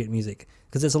inappropriate music,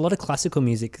 because there's a lot of classical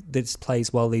music that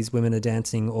plays while these women are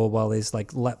dancing, or while there's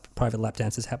like private lap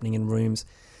dances happening in rooms.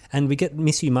 And we get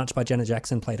Miss You Much by Janet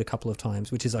Jackson played a couple of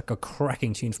times, which is like a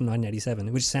cracking tune from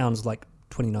 1987, which sounds like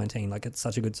 2019. Like, it's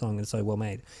such a good song and so well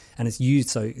made. And it's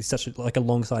used like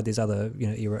alongside this other,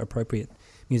 era appropriate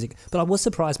music. But I was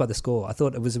surprised by the score. I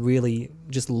thought it was really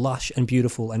just lush and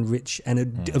beautiful and rich, and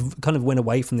it kind of went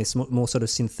away from this more sort of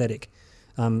synthetic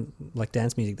like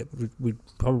dance music that would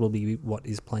probably be what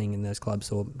is playing in those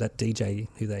clubs, or that DJ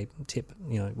who they tip,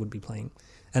 would be playing.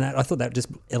 And I thought that just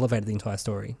elevated the entire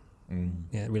story.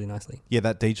 Yeah, really nicely. Yeah,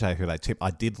 that DJ who they tip,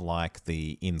 I did like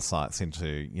the insights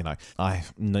into, I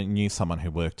knew someone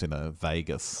who worked in a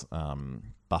Vegas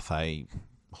buffet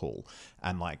hall,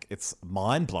 and like, it's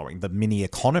mind-blowing, the mini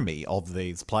economy of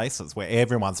these places where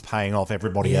everyone's paying off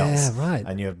everybody else. Yeah, right.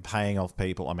 And you're paying off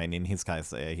people. I mean, in his case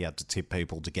there, he had to tip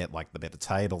people to get like the better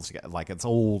tables, to get, like, it's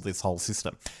all this whole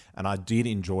system. And I did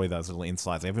enjoy those little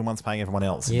insights. Everyone's paying everyone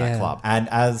else in that club. And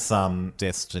as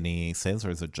Destiny says, or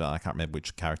is it I can't remember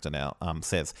which character now,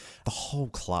 says, the whole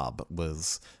club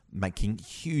was making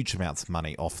huge amounts of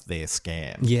money off their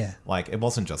scam. Yeah. Like, it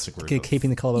wasn't just a group of... Keeping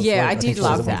the collar Yeah, afloat, I think did was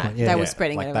love at one that. point. Yeah. They were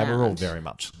spreading like, it they were all around. very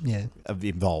much Yeah.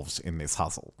 involved in this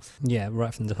hustle. Yeah,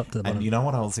 right from the top to the bottom. And you know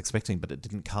what I was expecting, but it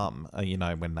didn't come.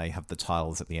 When they have the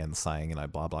titles at the end saying,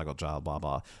 blah, blah, got jailed, blah,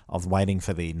 blah. I was waiting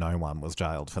for the no one was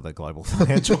jailed for the global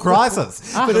financial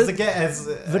crisis.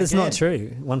 But it's not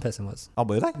true. One person was. Oh,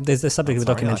 were they? There's the subject of a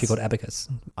Sorry, documentary I- called Abacus.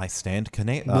 I stand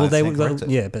connect. Well, corrected.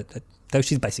 yeah, but though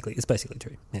it's basically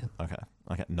true. Yeah. Okay.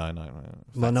 No.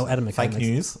 Well, no, Adam McKay. Fake makes-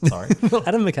 news. Sorry. Well,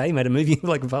 Adam McKay made a movie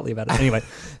like partly about it. Anyway,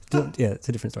 yeah, it's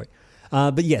a different story.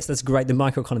 But yes, that's great. The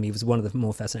microeconomy was one of the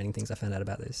more fascinating things I found out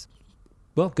about this.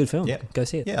 Well, good film. Yeah. Go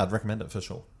see it. Yeah, I'd recommend it for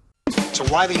sure. It's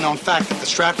a widely known fact that the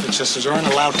Stratford sisters aren't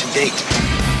allowed to date.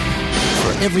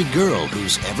 For every girl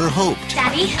who's ever hoped,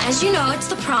 Daddy, as you know, it's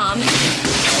the prom.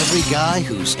 every guy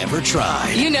who's ever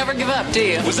tried, You never give up, do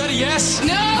you? Was that a yes?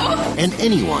 No! and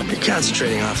anyone You're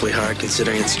concentrating awfully hard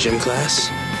considering it's gym class.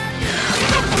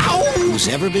 who's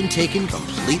ever been taken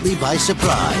completely by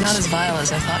surprise. Not as vile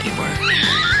as I thought you were.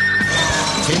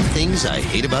 10 Things I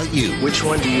Hate About You. Which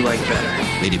one do you like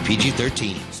better? Rated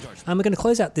PG-13. We're going to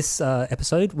close out this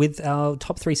episode with our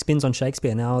top 3 spins on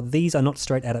Shakespeare. Now, these are not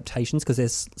straight adaptations because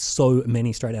there's so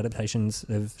many straight adaptations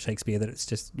of Shakespeare that it's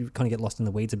just, you kind of get lost in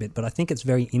the weeds a bit. But I think it's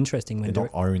very interesting when They're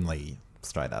not only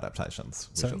straight adaptations,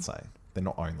 we Sorry? should say. They're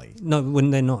not only. No,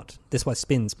 when they're not. That's why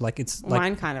spins. Like, it's like...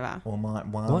 Mine kind of are. Well,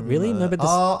 one, What, really? No, but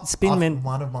the spin meant...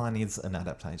 One of mine is an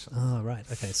adaptation. Oh, right.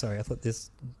 Okay, sorry. I thought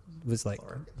this was like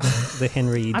the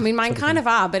Henry... I mean, mine sort of kind thing. of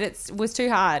are, but it was too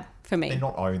hard for me. They're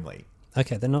not only.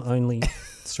 Okay, they're not only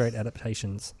straight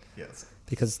adaptations. Yes.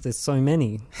 Because there's so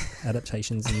many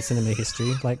adaptations in cinema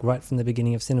history, like right from the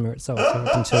beginning of cinema itself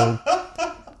up until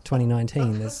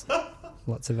 2019. There's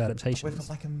lots of We've adaptations. got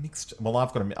like a mixed. Well,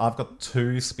 I've got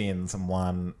 2 spins and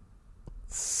one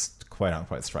quote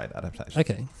unquote straight adaptation.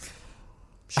 Okay.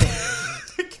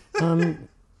 Sure.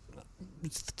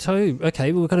 So,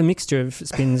 okay, well, we've got a mixture of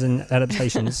spins and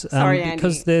adaptations. Sorry, Andy.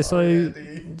 Because they're so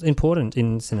important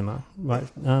in cinema, right?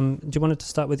 Do you want to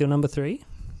start with your number 3?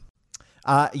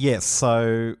 Yes.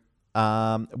 So,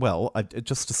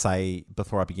 just to say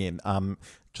before I begin,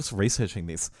 just researching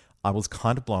this, I was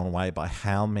kind of blown away by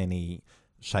how many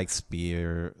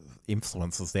Shakespeare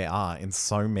influences there are in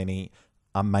so many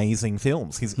amazing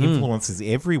films. His influence is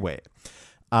everywhere.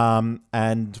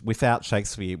 And without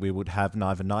Shakespeare, we would have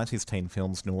neither 90s teen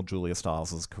films nor Julia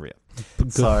Stiles' career.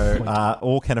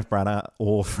 Or Kenneth Branagh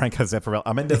or Franco Zeffirelli.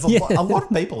 I mean, there's a lot of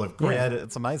people have created.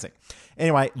 It's amazing.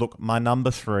 Anyway, look, my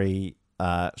number 3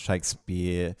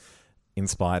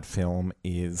 Shakespeare-inspired film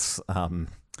is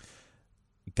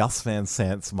Gus Van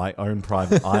Sant's My Own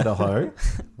Private Idaho,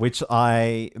 which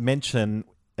I mention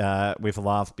with a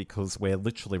laugh because we're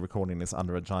literally recording this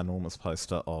under a ginormous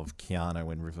poster of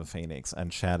Keanu in River Phoenix.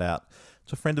 And shout out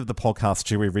to a friend of the podcast,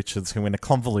 Stewie Richards, who in a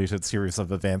convoluted series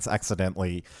of events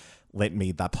accidentally lent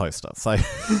me that poster. So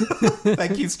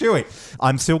thank you, Stewie.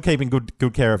 I'm still keeping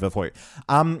good care of it for you.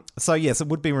 So yes, it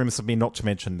would be remiss of me not to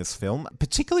mention this film,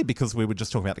 particularly because we were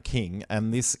just talking about the King,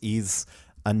 and this is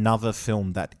another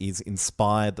film that is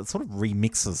inspired, that sort of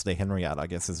remixes the Henriade, I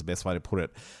guess is the best way to put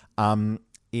it.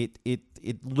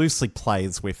 It loosely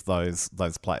plays with those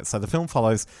plays. So the film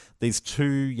follows these 2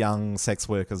 young sex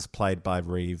workers played by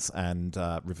Reeves and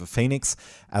River Phoenix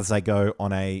as they go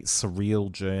on a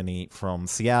surreal journey from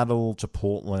Seattle to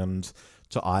Portland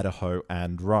to Idaho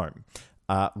and Rome.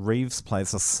 Reeves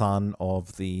plays the son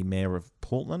of the mayor of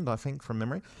Portland, I think, from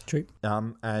memory. True.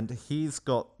 And he's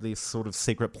got this sort of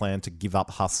secret plan to give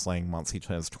up hustling once he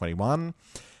turns 21.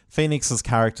 Phoenix's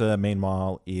character,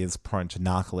 meanwhile, is prone to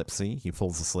narcolepsy. He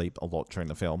falls asleep a lot during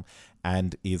the film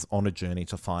and is on a journey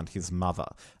to find his mother.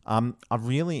 I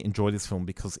really enjoy this film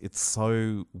because it's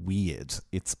so weird.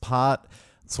 It's part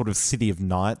sort of City of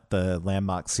Night, the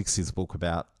landmark 60s book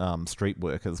about street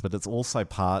workers, but it's also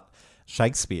part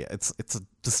Shakespeare. It's a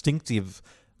distinctive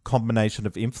combination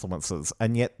of influences,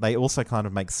 and yet they also kind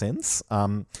of make sense,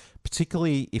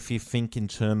 particularly if you think in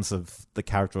terms of the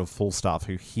character of Falstaff,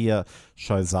 who here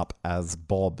shows up as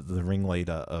Bob, the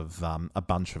ringleader of a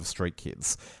bunch of street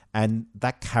kids. And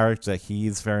that character, he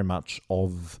is very much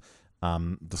of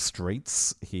the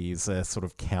streets. He's a sort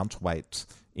of counterweight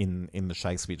in the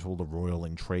Shakespeare to all the royal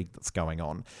intrigue that's going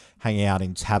on, hanging out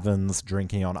in taverns,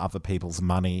 drinking on other people's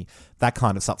money, that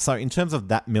kind of stuff. So in terms of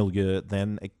that milieu,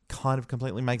 then it kind of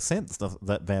completely makes sense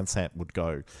that Van Sant would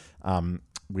go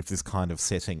with this kind of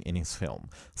setting in his film.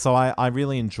 So I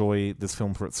really enjoy this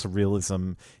film for its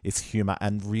surrealism, its humour,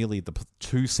 and really the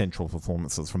 2 central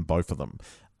performances from both of them.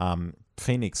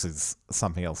 Phoenix is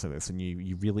something else in this, and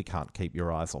you really can't keep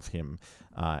your eyes off him,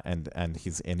 and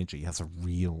his energy has a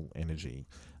real energy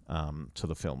to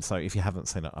the film. So if you haven't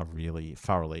seen it, I really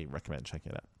thoroughly recommend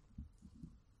checking it out.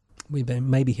 We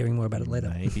may be hearing more about it later.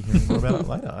 Maybe hearing more about it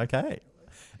later. Okay.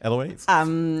 Eloise?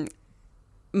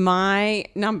 My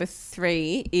number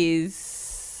 3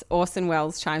 is Orson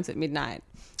Welles' Chimes at Midnight,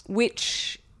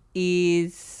 which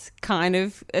is kind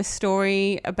of a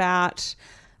story about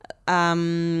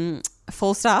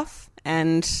Falstaff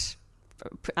and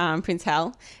Prince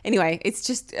Hal. Anyway, it's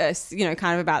just kind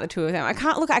of about the two of them. I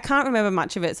can't remember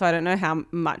much of it, so I don't know how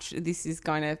much this is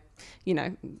going to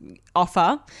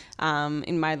offer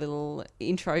in my little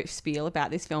intro spiel about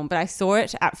this film. But I saw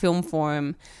it at Film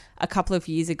Forum a couple of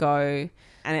years ago,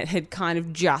 and it had kind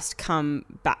of just come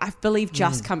back, I believe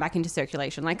come back into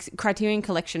circulation. Like Criterion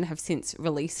Collection have since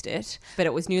released it, but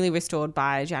it was newly restored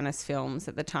by Janus Films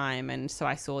at the time, and so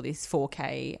I saw this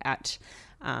 4K at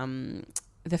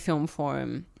the Film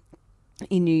Forum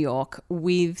in New York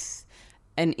with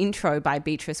an intro by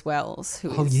Beatrice Wells,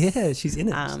 who she's in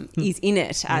it. Is in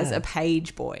it as a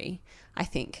page boy, I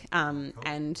think.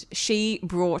 And she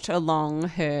brought along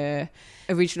her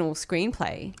original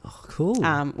screenplay. Oh, cool.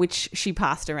 Which she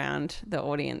passed around the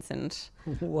audience, and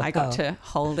I got to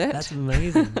hold it. That's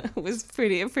amazing. It was a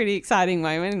pretty exciting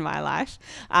moment in my life.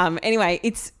 Anyway,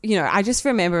 it's, I just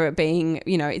remember it being,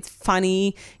 it's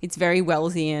funny. It's very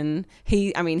Wellesian. He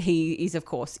is, of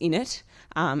course, in it.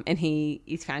 And he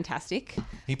is fantastic.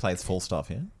 He plays Falstaff,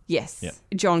 yeah? Yes. Yep.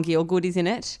 John Gielgud is in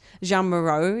it. Jean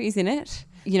Moreau is in it.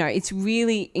 It's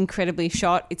really incredibly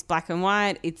shot. It's black and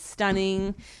white. It's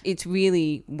stunning. It's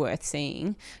really worth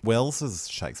seeing. Wells's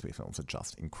Shakespeare films are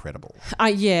just incredible.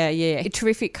 Yeah. A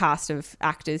terrific cast of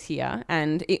actors here.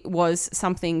 And it was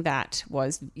something that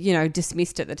was,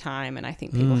 dismissed at the time. And I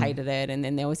think people hated it. And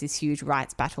then there was this huge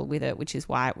rights battle with it, which is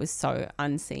why it was so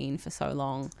unseen for so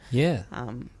long. Yeah.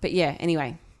 But yeah,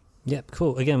 anyway. Yeah,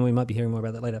 cool. Again, we might be hearing more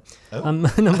about that later.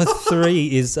 Number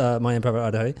 3 is My Empire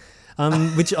of Idaho.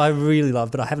 Which I really love,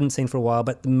 but I haven't seen for a while.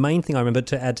 But the main thing I remember,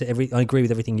 to add to I agree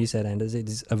with everything you said, Anders, it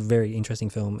is a very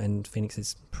interesting film, and Phoenix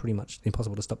is pretty much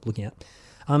impossible to stop looking at.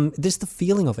 Just the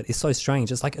feeling of it is so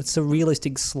strange. It's like it's a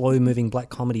realistic, slow-moving black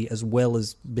comedy, as well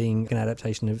as being an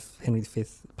adaptation of Henry V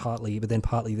partly, but then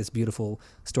partly this beautiful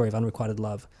story of unrequited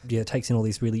love. Yeah, it takes in all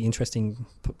these really interesting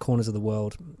corners of the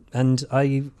world, and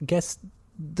I guess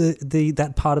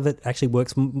that part of it actually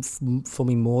works for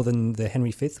me more than the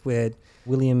Henry V, where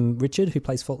William Richard, who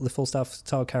plays the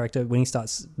Falstaff-style character, when he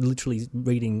starts literally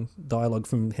reading dialogue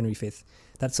from Henry V,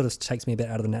 that sort of takes me a bit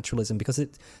out of the naturalism, because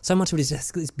so much of it is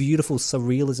just this beautiful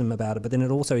surrealism about it, but then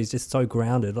it also is just so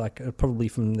grounded, like probably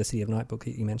from the City of Night book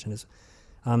that you mentioned.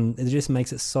 It just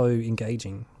makes it so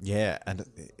engaging. Yeah, and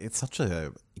it's such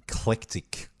a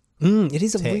eclectic it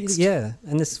is text.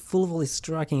 And it's full of all this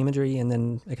striking imagery, and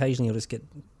then occasionally you'll just get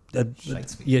a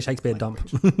Shakespeare dump.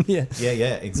 Yeah,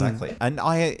 exactly. And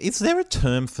is there a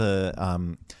term for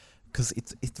because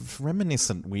it's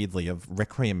reminiscent weirdly of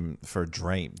Requiem for a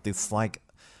Dream? This I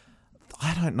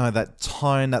don't know, that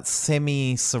tone, that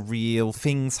semi-surreal,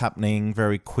 things happening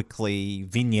very quickly,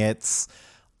 vignettes.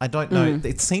 I don't know.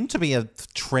 It seemed to be a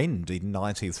trend in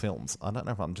 90s films. I don't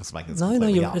know if I'm just making this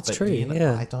completely up. It's true,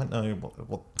 yeah. I don't know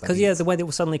what because, the way they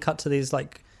will suddenly cut to these,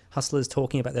 hustlers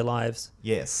talking about their lives.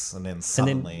 Yes, and then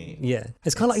suddenly...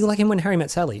 It's kind of like in When Harry Met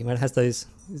Sally, when it has those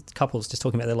couples just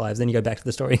talking about their lives, then you go back to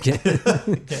the story again.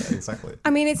 Yeah, exactly.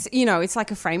 I mean, it's, it's like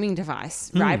a framing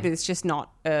device, right? But it's just not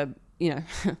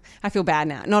I feel bad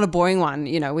now. Not a boring one,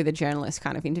 with a journalist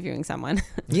kind of interviewing someone.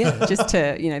 Yeah. Just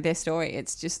to, their story.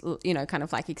 It's just, kind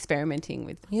of like experimenting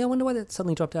with. Yeah, I wonder why that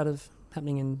suddenly dropped out of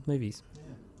happening in movies. Yeah.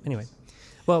 Anyway.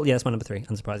 Well, yeah, that's my number 3,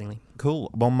 unsurprisingly.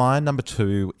 Cool. Well, my number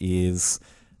 2 is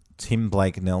Tim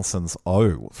Blake Nelson's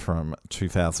O from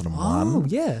 2001. Oh,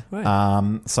 yeah,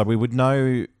 right. So we would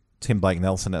know Tim Blake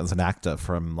Nelson as an actor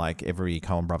from every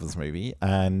Coen Brothers movie.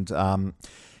 And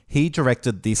he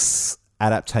directed this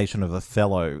adaptation of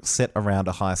Othello set around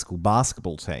a high school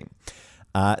basketball team.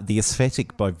 The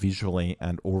aesthetic, both visually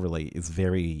and aurally, is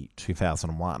very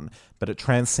 2001, but it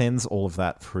transcends all of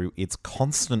that through its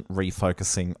constant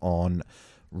refocusing on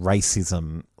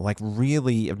racism. It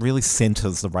really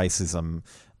centers the racism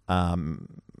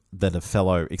that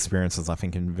Othello experiences, I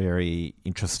think, in very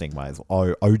interesting ways.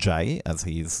 OJ, as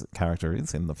his character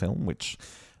is in the film, which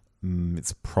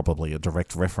it's probably a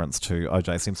direct reference to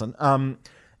O.J. Simpson.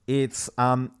 It's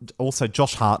also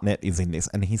Josh Hartnett is in this,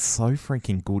 and he's so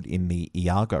freaking good in the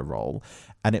Iago role.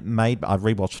 And I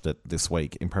rewatched it this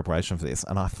week in preparation for this,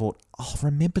 and I thought,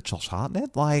 remember Josh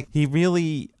Hartnett? He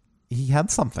really he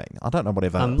had something. I don't know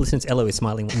whatever. Listeners, Ello is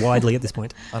smiling widely at this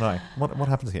point. I know. What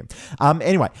happened to him?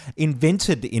 Anyway,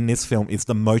 invented in this film is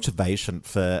the motivation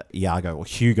for Iago or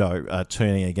Hugo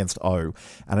turning against O.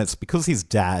 And it's because his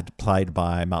dad, played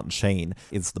by Martin Sheen,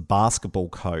 is the basketball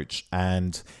coach,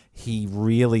 and he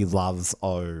really loves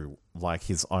O like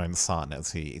his own son,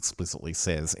 as he explicitly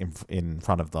says in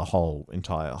front of the whole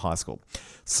entire high school.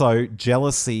 So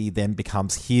jealousy then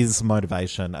becomes his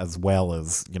motivation as well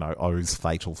as, O's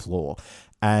fatal flaw.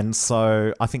 And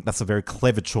so I think that's a very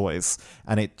clever choice,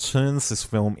 and it turns this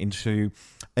film into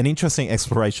an interesting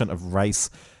exploration of race,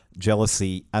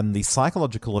 jealousy, and the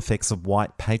psychological effects of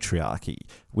white patriarchy,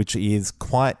 which is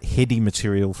quite heady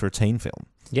material for a teen film.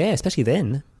 Yeah, especially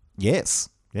then. Yes.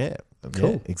 Yeah.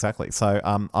 Cool. Yeah, exactly. So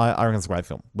I reckon it's a great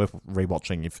film. Worth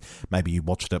rewatching if maybe you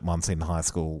watched it once in high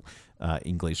school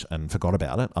English and forgot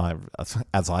about it.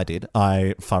 As I did,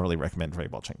 I thoroughly recommend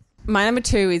rewatching. My number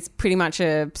 2 is pretty much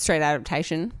a straight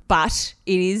adaptation, but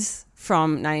it is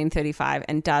from 1935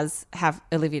 and does have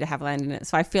Olivia de Havilland in it.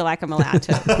 So I feel like I'm allowed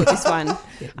to put this one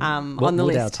on the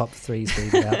list. Our top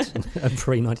 3s be about a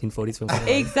pre-1940s film?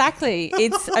 Exactly.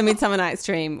 It's A Midsummer Night's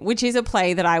Dream, which is a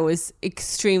play that I was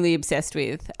extremely obsessed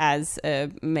with as a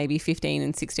maybe 15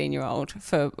 and 16-year-old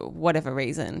for whatever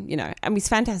reason. It's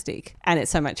fantastic and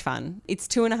it's so much fun. It's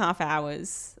 2.5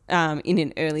 hours in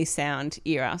an early sound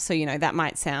era. So, that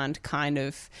might sound kind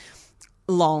of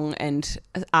long and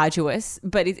arduous,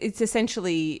 but it's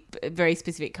essentially a very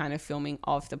specific kind of filming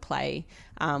of the play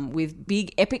with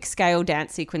big epic scale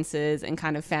dance sequences and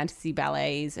kind of fantasy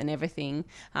ballets and everything.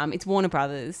 It's Warner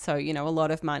Brothers, so a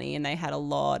lot of money, and they had a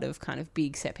lot of kind of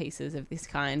big set pieces of this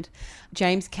kind.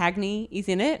 James Cagney is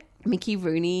in it, Mickey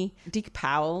Rooney, Dick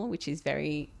Powell, which is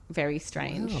very, very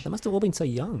strange. Wow, they must have all been so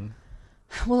young.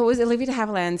 Well, it was Olivia de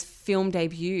Havilland's film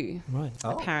debut, right?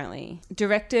 Apparently,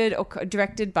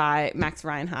 directed by Max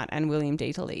Reinhardt and William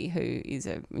Dieterle, who is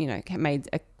made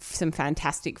some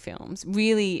fantastic films,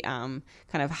 really kind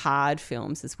of hard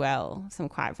films as well, some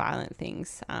quite violent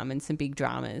things, and some big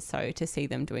dramas. So to see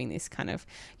them doing this kind of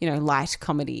light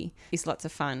comedy is lots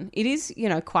of fun. It is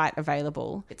quite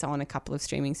available. It's on a couple of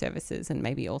streaming services and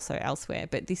maybe also elsewhere.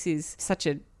 But this is such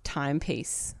a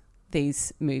timepiece,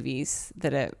 these movies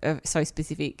that are so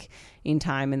specific in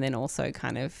time, and then also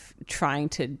kind of trying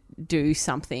to do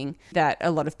something that a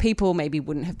lot of people maybe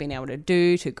wouldn't have been able to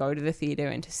do, to go to the theatre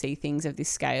and to see things of this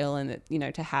scale, and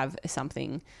that, to have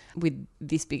something with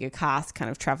this bigger cast kind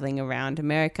of travelling around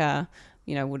America,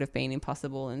 would have been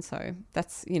impossible. And so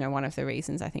that's, one of the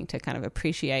reasons I think to kind of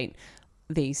appreciate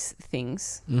these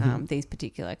things, these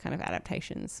particular kind of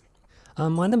adaptations.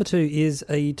 My number 2 is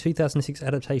a 2006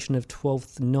 adaptation of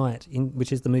 12th Night,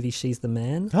 which is the movie She's the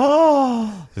Man.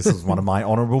 Oh, this is one of my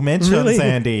honourable mentions, really?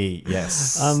 Andy.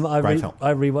 Yes, great film.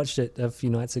 I rewatched it a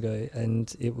few nights ago,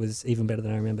 and it was even better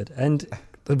than I remembered. And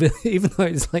even though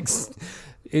it's like,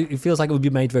 it feels like it would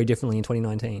be made very differently in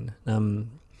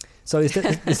 2019. So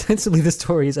essentially the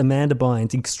story is Amanda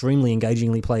Bynes extremely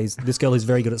engagingly plays this girl who's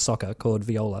very good at soccer called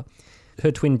Viola.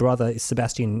 Her twin brother is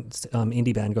Sebastian's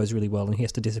indie band goes really well, and he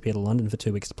has to disappear to London for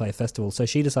 2 weeks to play a festival. So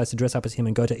she decides to dress up as him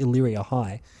and go to Illyria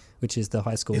High, which is the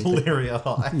high school. Illyria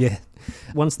High. Yeah.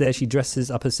 Once there, she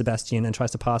dresses up as Sebastian and tries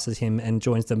to pass as him and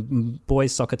joins the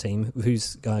boys' soccer team,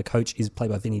 whose coach is played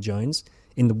by Vinnie Jones,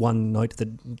 in the one note that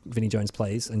Vinnie Jones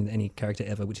plays in any character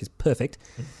ever, which is perfect.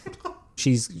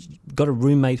 She's got a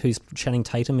roommate who's Channing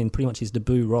Tatum in pretty much his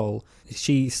debut role.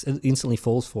 She instantly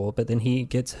falls for, but then he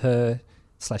gets her /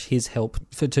 his help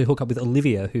to hook up with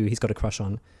Olivia, who he's got a crush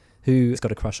on,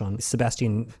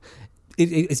 Sebastian.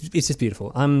 It's just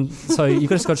beautiful. So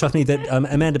you've just got to trust me that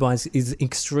Amanda Bynes is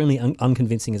extremely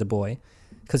unconvincing as a boy,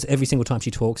 because every single time she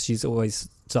talks, she's always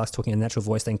starts talking in a natural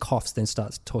voice, then coughs, then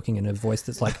starts talking in a voice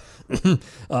that's like,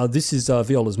 this is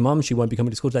Viola's mum, she won't be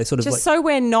coming to school today. Sort of just like, so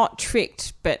we're not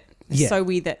tricked, but... Yeah.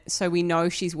 So we know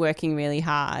she's working really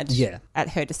hard at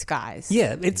her disguise.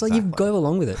 Yeah, it's like you go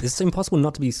along with it. It's impossible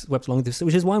not to be swept along with this,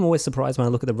 which is why I'm always surprised when I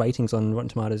look at the ratings on Rotten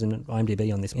Tomatoes and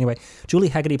IMDb on this. Anyway, Julie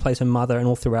Haggerty plays her mother, and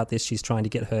all throughout this she's trying to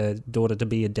get her daughter to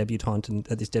be a debutante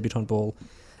at this debutante ball.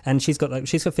 And she's got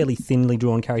a fairly thinly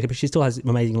drawn character, but she still has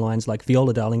amazing lines like,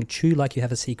 "Viola, darling, chew like you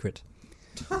have a secret."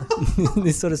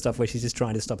 This sort of stuff where she's just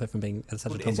trying to stop her from being such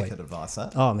a tomboy. Etiquette advice,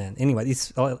 that. Oh man! Anyway,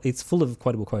 it's full of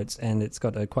quotable quotes, and it's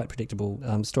got a quite predictable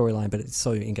storyline, but it's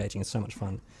so engaging. It's so much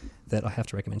fun that I have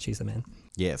to recommend She's the Man.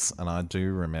 Yes, and I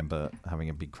do remember having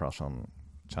a big crush on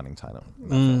Channing Tatum.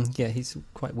 Yeah, he's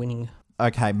quite winning.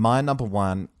 Okay, my number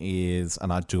 1 is,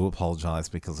 and I do apologise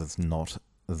because it's not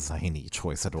a zany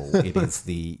choice at all. It is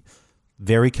the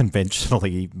very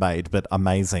conventionally made but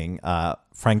amazing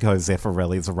Franco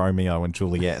Zeffirelli's Romeo and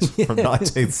Juliet from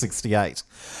 1968,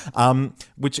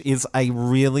 which is a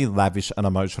really lavish and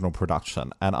emotional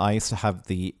production. And I used to have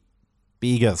the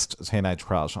biggest teenage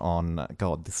crush on,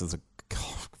 God, this is a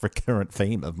recurrent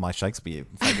theme of my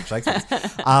favourite Shakespeare.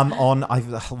 On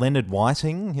Leonard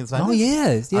Whiting, his name. Oh,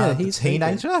 yeah. He's a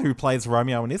teenager who plays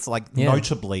Romeo in this.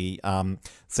 Notably,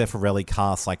 Zeffirelli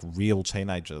casts real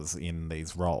teenagers in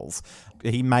these roles.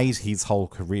 He made his whole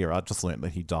career, I just learned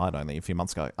that he died only a few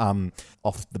months ago,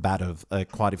 off the bat of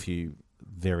quite a few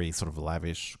very sort of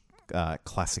lavish,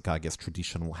 classic, I guess,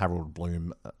 traditional Harold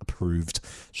Bloom approved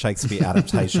Shakespeare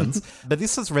adaptations. But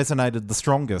this has resonated the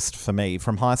strongest for me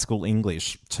from high school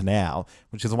English to now,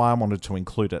 which is why I wanted to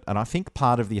include it. And I think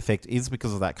part of the effect is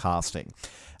because of that casting.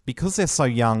 Because they're so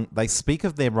young, they speak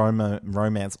of their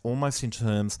romance almost in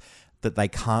terms that they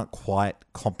can't quite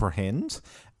comprehend.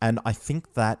 And I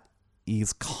think that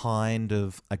is kind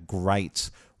of a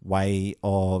great way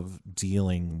of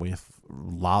dealing with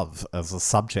love as a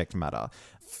subject matter.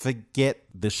 Forget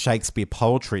the Shakespeare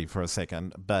poetry for a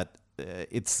second, but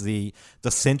it's the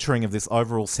centering of this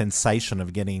overall sensation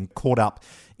of getting caught up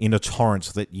in a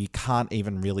torrent that you can't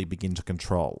even really begin to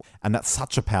control. And that's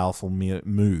such a powerful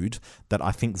mood that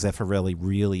I think Zeffirelli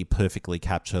really perfectly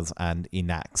captures and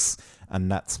enacts. And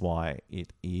that's why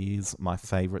it is my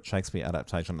favourite Shakespeare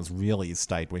adaptation. It's really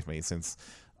stayed with me since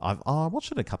I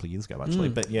watched it a couple of years ago, actually.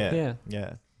 But yeah,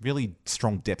 really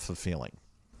strong depth of feeling.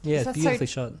 Yeah, it's beautifully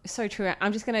shot. So true.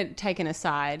 I'm just going to take an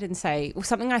aside and say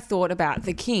something I thought about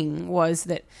The King was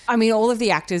that, I mean, all of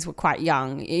the actors were quite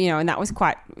young, and that was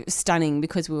quite stunning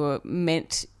because we were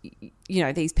meant,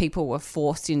 these people were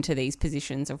forced into these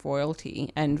positions of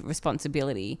royalty and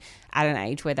responsibility at an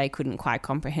age where they couldn't quite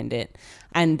comprehend it.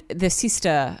 And the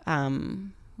sister,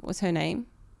 what's her name?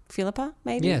 Philippa,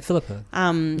 maybe? Yeah, Philippa.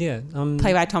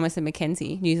 Played by Thomasin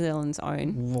McKenzie, New Zealand's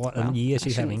own. What a year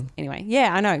she's having. Anyway,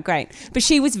 yeah, I know, great. But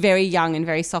she was very young and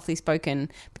very softly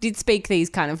spoken, but did speak these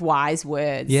kind of wise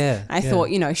words. Yeah. I thought,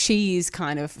 she is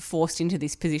kind of forced into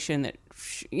this position that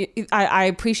I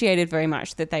appreciated very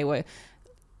much that they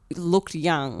looked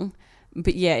young,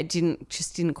 but yeah, it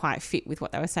didn't quite fit with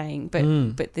what they were saying.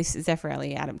 But this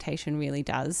Zeffirelli adaptation really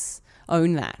does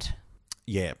own that.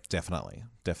 Yeah, definitely.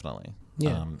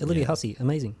 Yeah, Olivia Hussey,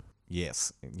 amazing.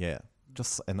 Yes, yeah.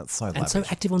 And it's so lavish. And so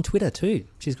active on Twitter too.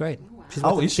 She's great.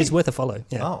 She's worth a follow.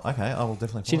 Yeah. Oh, okay. I will definitely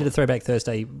follow. She did a Throwback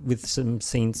Thursday with some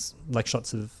scenes,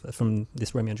 shots from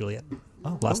this Romeo and Juliet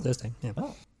last Thursday. Yeah.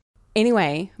 Oh.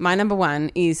 Anyway, my number one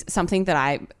is something that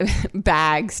I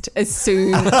bagged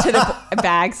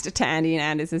to Andy and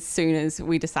Anders as soon as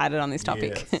we decided on this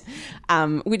topic, yes.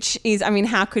 Which is,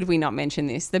 how could we not mention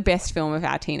this? The best film of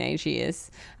our teenage years,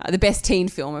 the best teen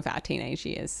film of our teenage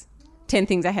years. 10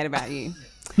 Things I Hate About You.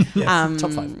 Yes,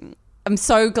 top 5. I'm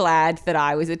so glad that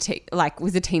I was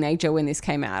a teenager when this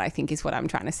came out, I think is what I'm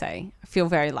trying to say. I feel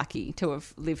very lucky to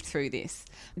have lived through this.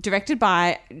 Directed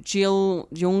by Jill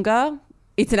Junger.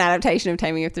 It's an adaptation of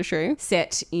Taming of the Shrew,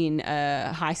 set in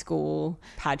a high school.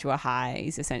 Padua High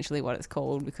is essentially what it's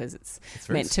called because it's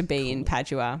meant to be in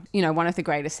Padua. One of the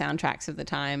greatest soundtracks of the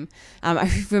time. I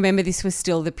remember this was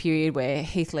still the period where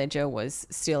Heath Ledger was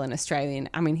still an Australian.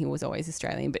 He was always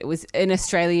Australian, but it was an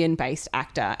Australian-based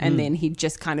actor, and then he'd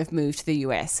just kind of moved to the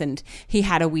US, and he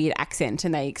had a weird accent,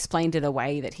 and they explained it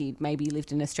away that he'd maybe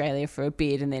lived in Australia for a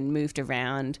bit and then moved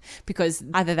around because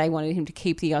either they wanted him to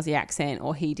keep the Aussie accent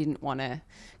or he didn't want to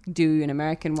do an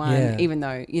American one, even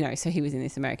though, so he was in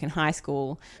this American high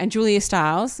school. And Julia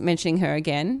Stiles, mentioning her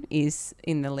again, is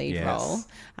in the lead role.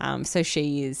 So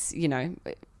she is,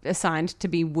 assigned to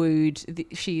be wooed.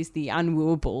 She is the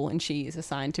unwooable, and she is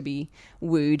assigned to be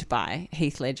wooed by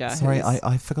Heath Ledger. Sorry,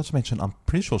 I forgot to mention, I'm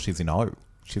pretty sure she's in O.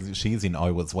 She is in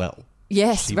O as well.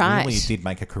 Yes, she right. She really did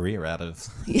make a career out of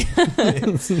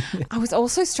I was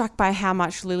also struck by how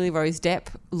much Lily Rose Depp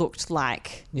looked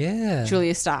like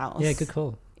Julia Stiles. Yeah, good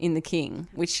call. In The King,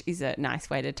 which is a nice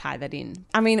way to tie that in.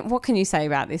 What can you say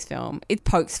about this film? It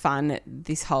pokes fun at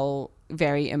this whole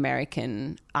very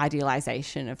American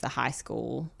idealization of the high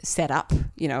school setup,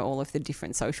 all of the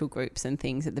different social groups and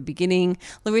things at the beginning.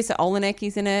 Larissa Oleynik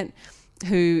is in it,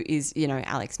 who is,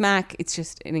 Alex Mack. It's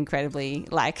just an incredibly,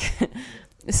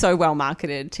 so well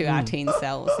marketed to our teen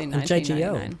selves in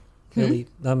 1999. Early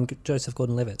Joseph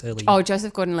Gordon-Levitt. Early. Oh,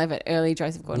 Joseph Gordon-Levitt. Early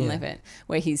Joseph Gordon-Levitt,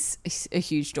 where he's a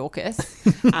huge Dorcas.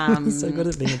 He's so good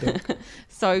at being a dork.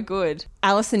 So good.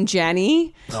 Alison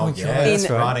Janney. Oh, yeah.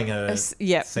 Writing a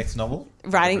sex novel.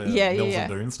 Mills and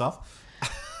Doom stuff.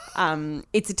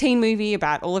 It's a teen movie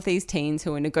about all of these teens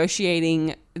who are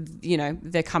negotiating you know,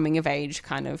 their coming of age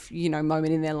kind of, you know,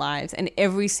 moment in their lives. And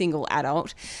every single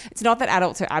adult, it's not that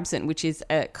adults are absent, which is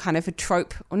a kind of a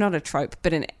trope, or not a trope,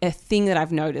 but a thing that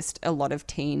I've noticed a lot of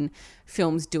teen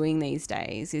films doing these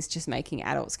days is just making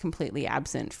adults completely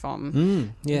absent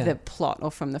from the plot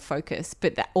or from the focus.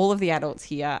 But all of the adults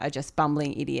here are just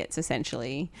bumbling idiots,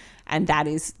 essentially. And that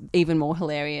is even more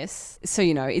hilarious. So,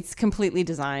 you know, it's completely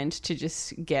designed to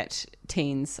just get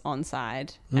teens on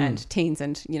side and teens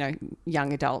and, you know,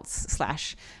 young adults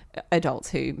 / adults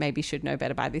who maybe should know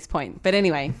better by this point. But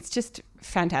anyway, it's just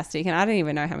fantastic. And I don't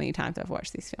even know how many times I've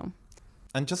watched this film.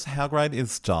 And just how great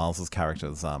is Giles's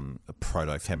character's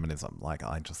proto-feminism? Like,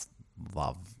 I just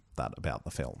love that about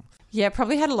the film. Yeah,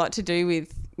 probably had a lot to do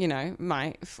with, you know,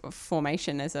 my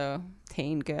formation as a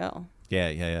teen girl.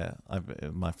 Yeah.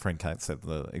 My friend Kate said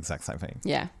the exact same thing.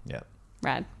 Yeah.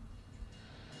 Rad.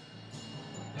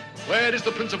 Where is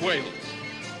the Prince of Wales?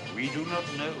 We do not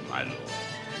know, my lord.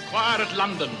 Inquire at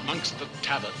London, amongst the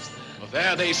taverns. For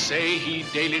there they say he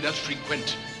daily does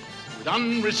frequent, with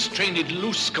unrestrained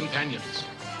loose companions.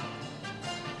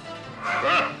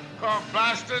 Oh,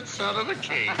 bastard son of a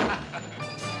king.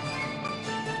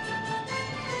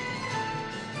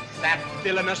 That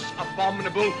villainous,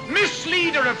 abominable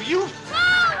misleader of youth!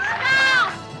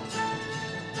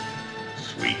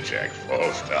 Sweet Jack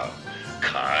Falstaff,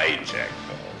 kind Jack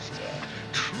Falstaff,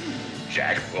 true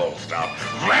Jack Falstaff,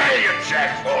 valiant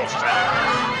Jack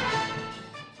Falstaff!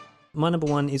 My number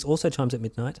one is also Chimes at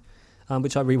Midnight,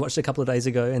 which I rewatched a couple of days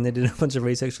ago and then did a bunch of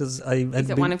research. Is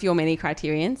it one of your many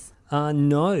criterions?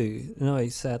 No,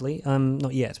 sadly,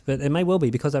 not yet. But it may well be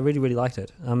because I really, really liked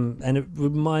it. And it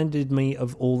reminded me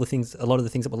of a lot of the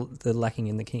things that were lacking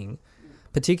in The King,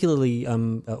 particularly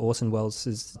Orson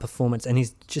Welles' performance. And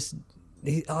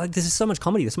there's so much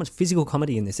comedy. There's so much physical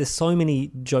comedy in this. There's so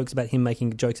many jokes about him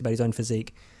making jokes about his own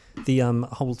physique. The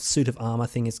whole suit of armor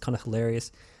thing is kind of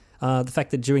hilarious. The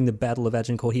fact that during the Battle of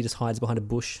Agincourt, he just hides behind a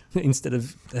bush instead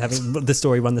of having the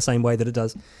story run the same way that it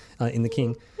does in The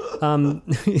King.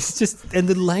 It's just, and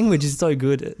the language is so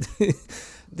good.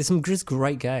 There's some just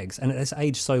great gags, and it's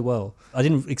aged so well. I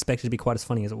didn't expect it to be quite as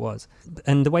funny as it was.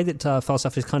 And the way that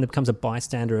Falstaff just kind of becomes a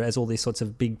bystander as all these sorts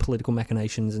of big political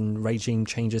machinations and regime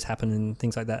changes happen and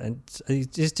things like that. And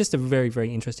it's just a very,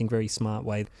 very interesting, very smart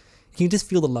way. You can just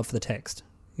feel the love for the text.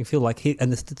 You feel like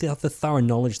the thorough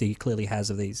knowledge that he clearly has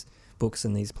of these books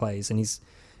and these plays. And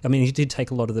he did take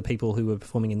a lot of the people who were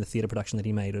performing in the theatre production that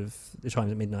he made of The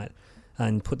Chimes at Midnight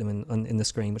and put them in the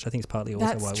screen, which I think is partly also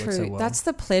why it works so well. That's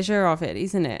the pleasure of it,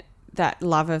 isn't it? That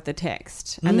love of the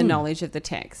text and the knowledge of the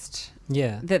text.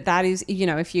 Yeah. That is, you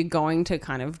know, if you're going to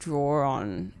kind of draw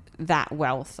on that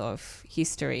wealth of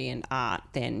history and art,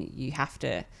 then you have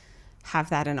to have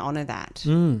that and honour that.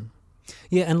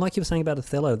 Yeah, and like you were saying about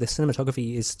Othello, the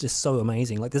cinematography is just so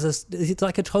amazing. Like it's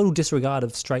like a total disregard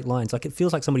of straight lines. Like it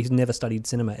feels like somebody who's never studied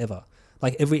cinema ever.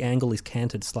 Like every angle is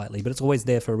canted slightly, but it's always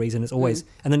there for a reason. It's always,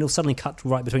 and then it'll suddenly cut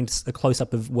right between a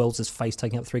close-up of Wells's face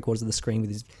taking up 3/4 of the screen with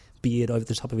his beard over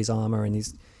the top of his armour and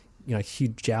his, you know,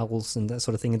 huge jowls and that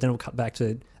sort of thing. And then it'll cut back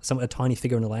to a tiny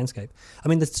figure in the landscape. I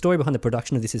mean, the story behind the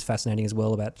production of this is fascinating as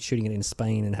well, about shooting it in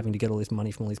Spain and having to get all this money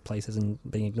from all these places and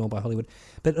being ignored by Hollywood.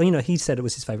 But, you know, he said it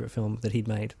was his favourite film that he'd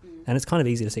made. And it's kind of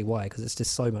easy to see why, because it's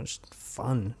just so much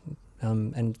fun.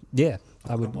 And yeah,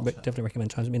 I would definitely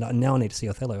recommend Chimes at Midnight. And now I need to see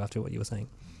Othello after what you were saying.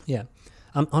 Yeah.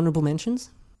 Honourable mentions?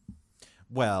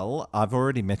 Well, I've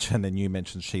already mentioned, and you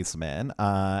mentioned She's the Man,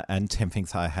 and 10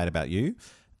 Things I Hate About You,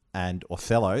 and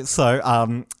Othello.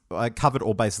 So I covered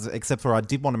all bases, except for I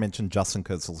did want to mention Justin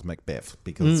Kurzel's Macbeth,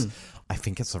 because I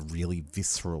think it's a really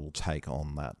visceral take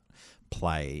on that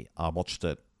play. I watched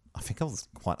it, I think I was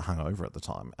quite hungover at the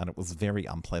time, and it was very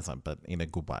unpleasant, but in a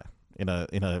good way, in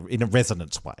a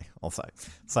resonant way, I'll say.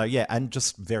 So yeah, and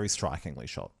just very strikingly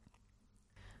shot.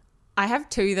 I have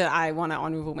two that I want to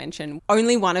honourable mention.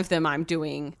 Only one of them I'm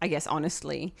doing, I guess,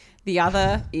 honestly. The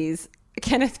other is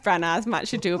Kenneth Branagh's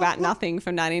Much Ado About Nothing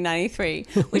from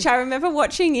 1993, which I remember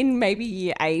watching in maybe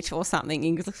year 8 or something,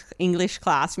 English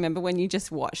class. Remember when you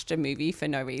just watched a movie for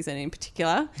no reason in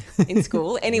particular in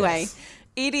school? Anyway, yes.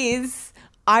 It is...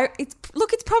 It's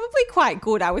probably quite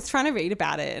good. I was trying to read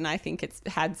about it and I think it's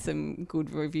had some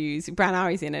good reviews.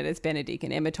 Branagh is in it as Benedict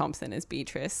and Emma Thompson as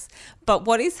Beatrice. But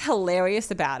what is hilarious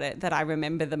about it that I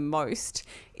remember the most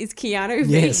is Keanu Reeves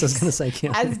yes, I was gonna say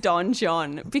Keanu. As Don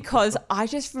John, because I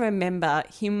just remember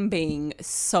him being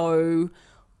so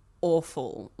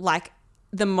awful, like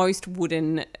the most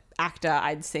wooden actor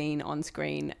I'd seen on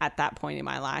screen at that point in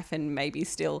my life, and maybe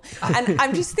still. And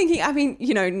I'm just thinking, I mean,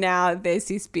 you know, now there's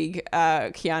this big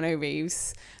Keanu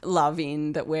Reeves love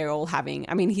in that we're all having.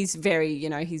 I mean, he's very, you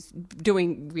know, he's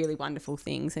doing really wonderful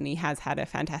things and he has had a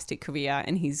fantastic career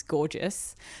and he's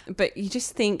gorgeous. But you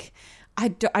just think, I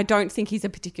don't think he's a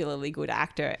particularly good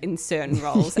actor in certain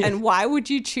roles. And why would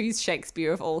you choose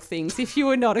Shakespeare of all things if you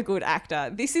were not a good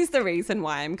actor? This is the reason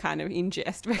why I'm kind of in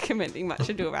jest recommending Much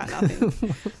Ado About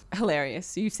Nothing.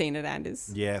 Hilarious. You've seen it,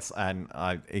 Anders. Yes, and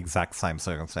exact same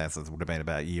circumstances. Would have been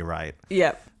about year 8.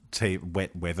 Yep.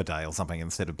 Wet Weather Day or something.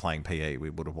 Instead of playing PE, we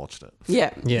would have watched it.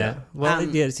 Yeah. Well,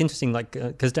 it's interesting, like,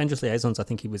 because Dangerous Liaisons, I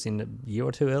think he was in a year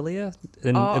or two earlier.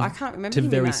 And I can't remember. To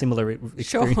very similar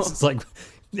experiences. Sure. Like,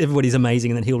 everybody's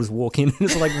amazing and then he'll just walk in and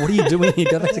it's like, what are you doing here?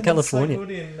 Go back to California. So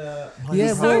good in,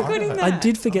 good in that. I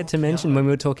did forget to mention when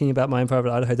we were talking about My Own Private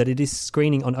Idaho that it is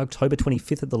screening on October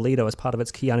 25th at the Lido as part of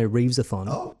its Keanu Reeves-a-thon.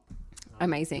 Oh.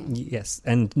 Amazing. Yes,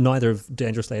 and neither of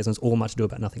Dangerous Liaisons or Much Ado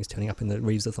About Nothing is turning up in the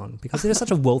Reeves-a-thon because there's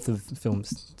such a wealth of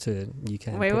films you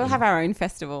can. We will have our own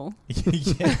festival.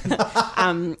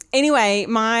 Yeah. Anyway,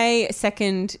 my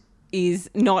second is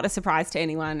not a surprise to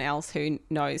anyone else who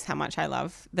knows how much I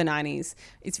love the 90s.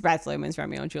 It's Baz Luhrmann's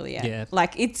Romeo and Juliet. Yeah.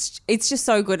 Like, it's just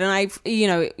so good. And I've, you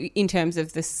know, in terms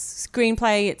of the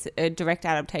screenplay, it's a direct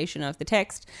adaptation of the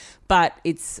text, but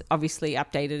it's obviously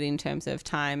updated in terms of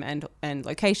time and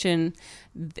location.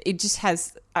 It just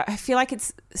has, I feel like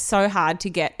it's so hard to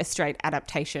get a straight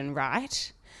adaptation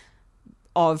right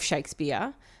of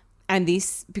Shakespeare. And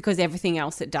this, because everything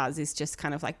else it does is just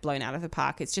kind of like blown out of the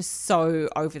park. It's just so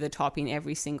over the top in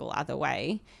every single other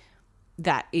way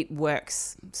that it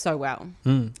works so well.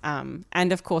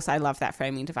 And of course, I love that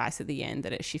framing device at the end,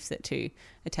 that it shifts it to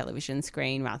a television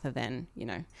screen rather than, you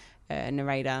know, a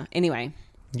narrator. Anyway.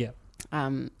 Yeah.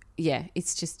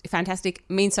 It's just fantastic.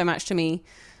 It means so much to me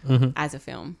as a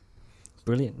film.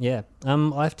 Brilliant, yeah.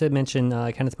 I have to mention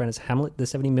Kenneth Branagh's Hamlet, the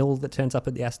 70 mil that turns up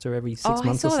at the Astor every 6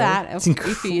 months or so. I saw that it's a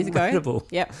few years ago. Incredible.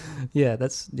 Yep. Yeah,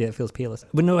 it feels peerless.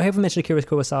 But no, I haven't mentioned Akira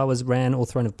Kurosawa's Ran or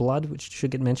Throne of Blood, which should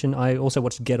get mentioned. I also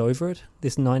watched Get Over It,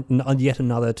 yet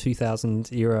another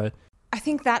 2000 era. I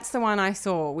think that's the one I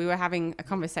saw. We were having a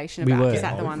conversation about. Is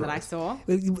that the one that I saw?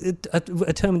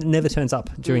 A term that never turns up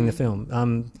during the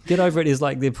film. Get Over It is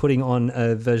like they're putting on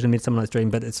a version of Midsummer Night's Dream,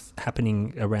 but it's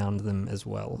happening around them as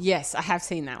well. Yes, I have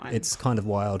seen that one. It's kind of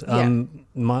wild.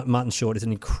 Martin Short is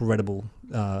an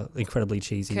incredibly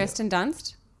cheesy. Kirsten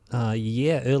Dunst?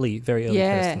 Very early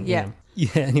Kirsten. Yeah.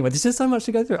 Yeah, anyway, there's just so much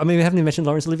to go through. I mean, we haven't even mentioned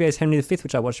Laurence Olivier's Henry V,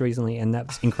 which I watched recently, and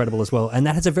that's incredible as well. And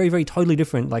that has a very, very totally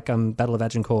different, like, Battle of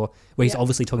Agincourt, where he's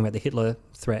obviously talking about the Hitler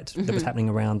threat that was happening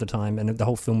around the time, and the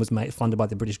whole film was funded by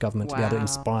the British government to be able to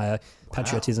inspire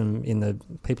patriotism in the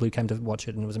people who came to watch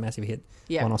it, and it was a massive hit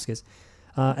on Oscars.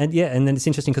 And then it's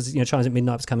interesting because, you know, Chimes at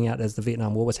Midnight was coming out as the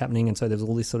Vietnam War was happening, and so there was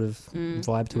all this sort of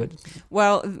vibe to it.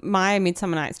 Well, my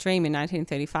Midsummer Night's Dream in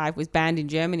 1935 was banned in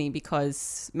Germany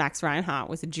because Max Reinhardt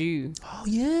was a Jew. Oh,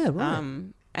 yeah, right.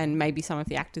 And maybe some of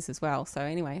the actors as well. So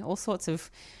anyway, all sorts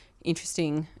of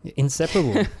interesting...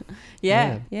 Inseparable.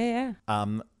 Yeah.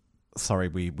 Sorry,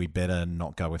 we better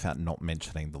not go without not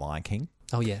mentioning The Lion King.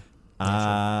 Oh, yeah.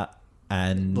 Sure.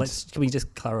 And can we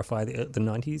just clarify the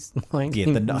 90s Lion King?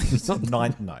 Yeah, the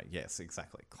 90s. No, yes,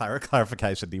 exactly.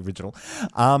 Clarification, the original.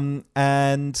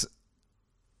 And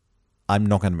I'm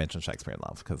not going to mention Shakespeare in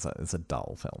Love because it's a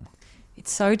dull film.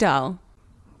 It's so dull.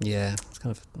 Yeah, it's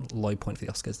kind of a low point for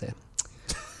the Oscars there.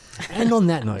 And on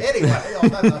that note,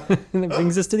 that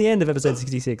brings us to the end of episode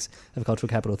 66 of Cultural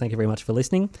Capital. Thank you very much for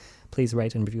listening. Please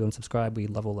rate and review and subscribe. We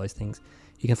love all those things.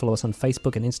 You can follow us on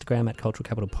Facebook and Instagram at Cultural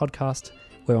Capital Podcast.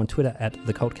 We're on Twitter at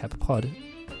The Cult Cap Pod.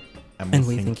 And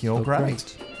we think you're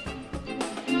great.